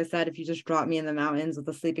world, as I said, if you just drop me in the mountains with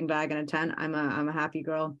a sleeping bag and a tent, I'm a happy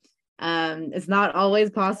girl. It's not always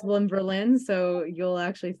possible in Berlin, so you'll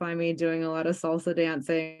actually find me doing a lot of salsa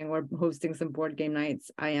dancing or hosting some board game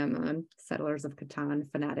nights. I am a Settlers of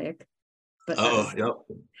Catan fanatic, but that Oh,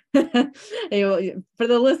 is yep. for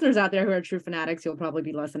the listeners out there who are true fanatics, you'll probably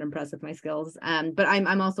be less than impressed with my skills. But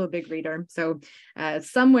I'm also a big reader, so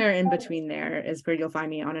somewhere in between there is where you'll find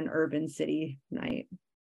me on an urban city night.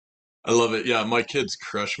 I love it. Yeah, my kids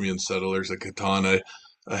crush me in Settlers of Catan.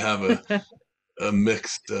 I have a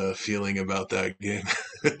mixed feeling about that game,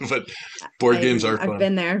 but board games are I've fun.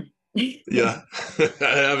 been there. Yeah,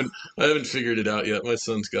 I haven't figured it out yet. My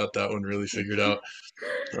son's got that one really figured out.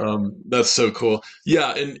 That's so cool.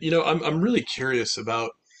 Yeah, and I'm really curious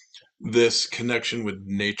about this connection with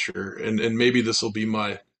nature, and maybe this will be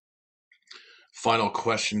my final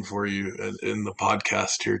question for you in the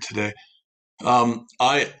podcast here today.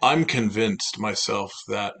 I'm convinced myself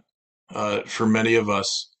that for many of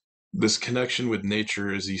us, this connection with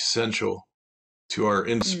nature is essential to our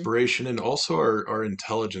Mm, inspiration and also our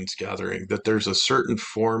intelligence gathering. That there's a certain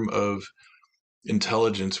form of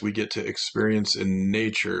intelligence we get to experience in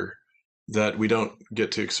nature that we don't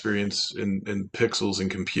get to experience in pixels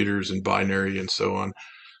and computers and binary and so on.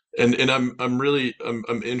 And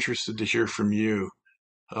I'm interested to hear from you.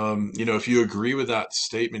 If you agree with that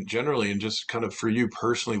statement generally, and just kind of for you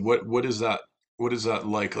personally, what is that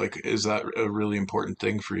like? Like, is that a really important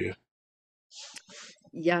thing for you?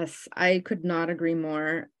 yes, I could not agree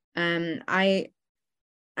more.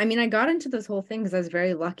 I mean, I got into this whole thing because I was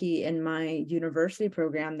very lucky in my university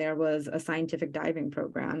program. There was a scientific diving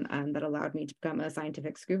program that allowed me to become a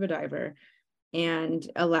scientific scuba diver and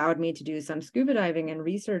allowed me to do some scuba diving and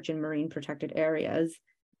research in marine protected areas.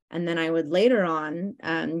 And then I would later on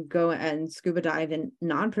go and scuba dive in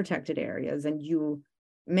non-protected areas. And you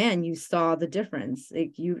saw the difference.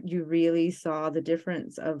 Like you really saw the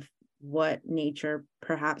difference of what nature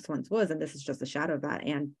perhaps once was. And this is just a shadow of that,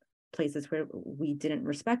 and places where we didn't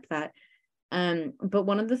respect that. But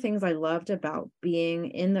one of the things I loved about being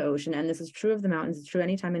in the ocean, and this is true of the mountains, it's true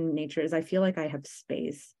anytime in nature, is I feel like I have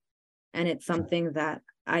space. And it's something that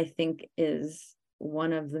I think is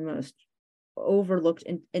one of the most overlooked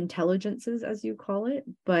intelligences, as you call it.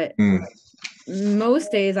 But Mm.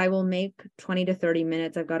 most days I will make 20 to 30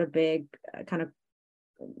 minutes. I've got a big kind of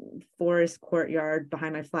forest courtyard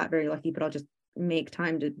behind my flat, very lucky, but I'll just make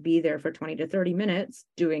time to be there for 20 to 30 minutes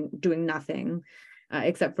doing nothing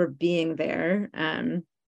except for being there.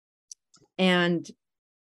 And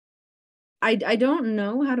I don't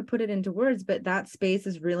know how to put it into words, but that space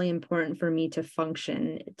is really important for me to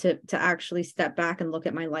function, to actually step back and look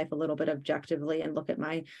at my life a little bit objectively and look at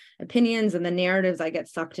my opinions and the narratives I get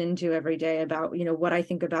sucked into every day about, what I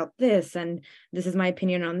think about this, and this is my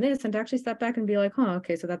opinion on this, and to actually step back and be like,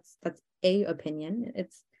 okay, so that's a opinion.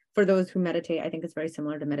 It's, for those who meditate, I think it's very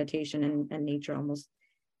similar to meditation, and nature almost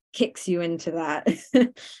kicks you into that.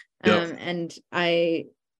 Yep. And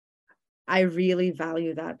I really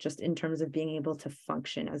value that, just in terms of being able to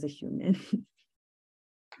function as a human.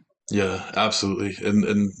 Yeah, absolutely.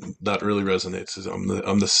 And that really resonates.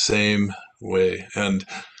 I'm the same way. And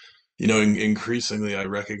increasingly I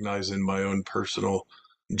recognize in my own personal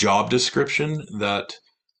job description that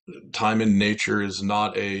time in nature is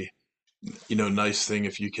not a, nice thing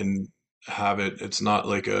if you can have it. It's not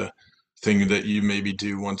like a thing that you maybe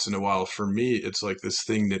do once in a while. For me, it's like this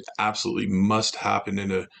thing that absolutely must happen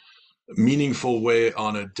in a meaningful way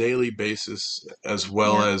on a daily basis, as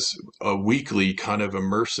well Yeah. as a weekly kind of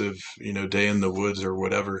immersive, day in the woods or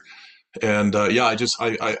whatever. And yeah, I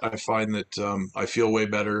find that I feel way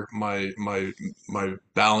better. My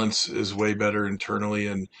balance is way better internally,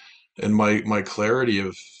 and my clarity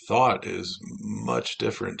of thought is much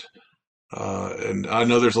different. And I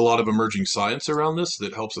know there's a lot of emerging science around this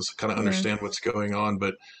that helps us kind of Yeah. understand what's going on,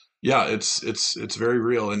 but yeah, it's very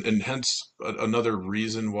real, and hence another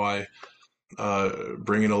reason why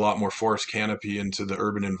bringing a lot more forest canopy into the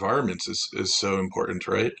urban environments is so important,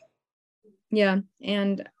 right? Yeah.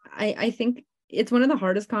 And I think it's one of the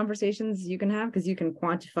hardest conversations you can have, because you can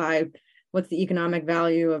quantify what's the economic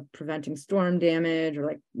value of preventing storm damage, or,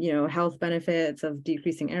 like, health benefits of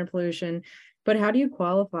decreasing air pollution. But how do you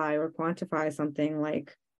qualify or quantify something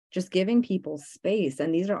like just giving people space?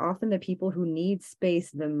 And these are often the people who need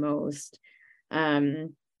space the most.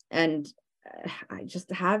 And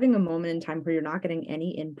just having a moment in time where you're not getting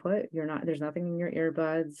any input, there's nothing in your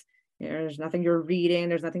earbuds, there's nothing you're reading,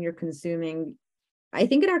 there's nothing you're consuming. I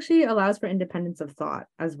think it actually allows for independence of thought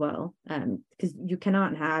as well, because you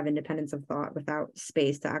cannot have independence of thought without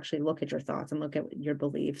space to actually look at your thoughts and look at your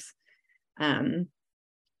beliefs. Um,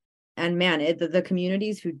 and man, the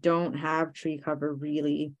communities who don't have tree cover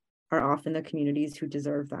really are often the communities who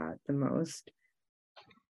deserve that the most.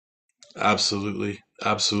 Absolutely,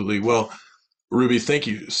 absolutely. Well, Ruby, thank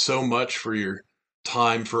you so much for your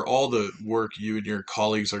time, for all the work you and your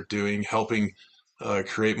colleagues are doing, helping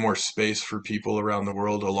create more space for people around the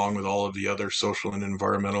world, along with all of the other social and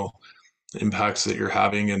environmental impacts that you're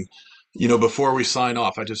having. And before we sign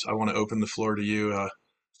off, I want to open the floor to you. If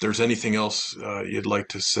there's anything else you'd like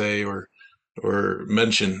to say or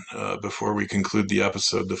mention before we conclude the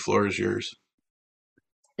episode, the floor is yours.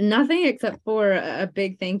 Nothing except for a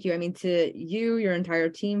big thank you. I mean, to you, your entire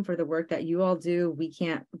team, for the work that you all do. We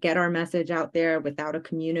can't get our message out there without a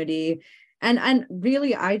community. And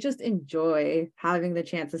really, I just enjoy having the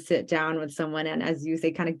chance to sit down with someone and, as you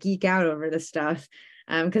say, kind of geek out over this stuff.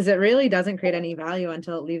 Because it really doesn't create any value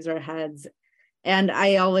until it leaves our heads. And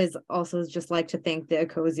I always also just like to thank the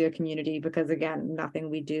Ecosia community, because again, nothing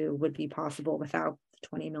we do would be possible without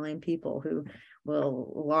 20 million people who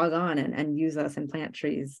will log on and use us and plant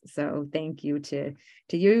trees. So thank you to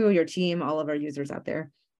you, your team, all of our users out there.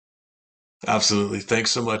 Absolutely. Thanks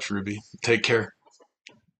so much, Ruby. Take care.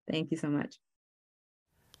 Thank you so much.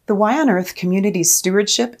 The Y on Earth Community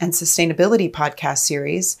Stewardship and Sustainability podcast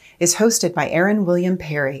series is hosted by Aaron William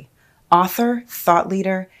Perry, author, thought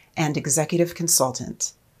leader, and executive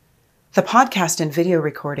consultant. The podcast and video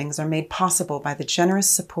recordings are made possible by the generous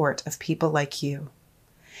support of people like you.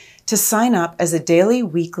 To sign up as a daily,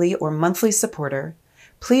 weekly, or monthly supporter,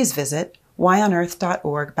 please visit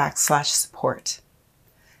yonearth.org/support.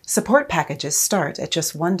 Support packages start at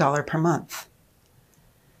just $1 per month.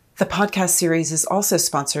 The podcast series is also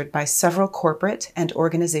sponsored by several corporate and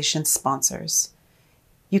organization sponsors.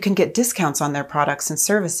 You can get discounts on their products and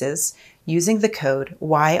services using the code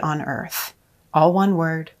YONEARTH, all one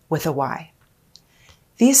word with a Y.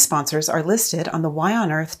 These sponsors are listed on the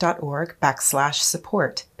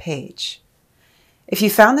yonearth.org/support page. If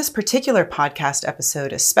you found this particular podcast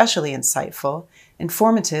episode especially insightful,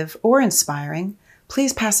 informative, or inspiring,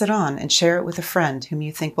 please pass it on and share it with a friend whom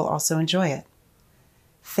you think will also enjoy it.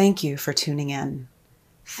 Thank you for tuning in.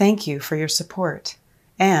 Thank you for your support.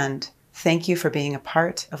 And thank you for being a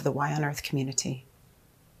part of the Y on Earth community.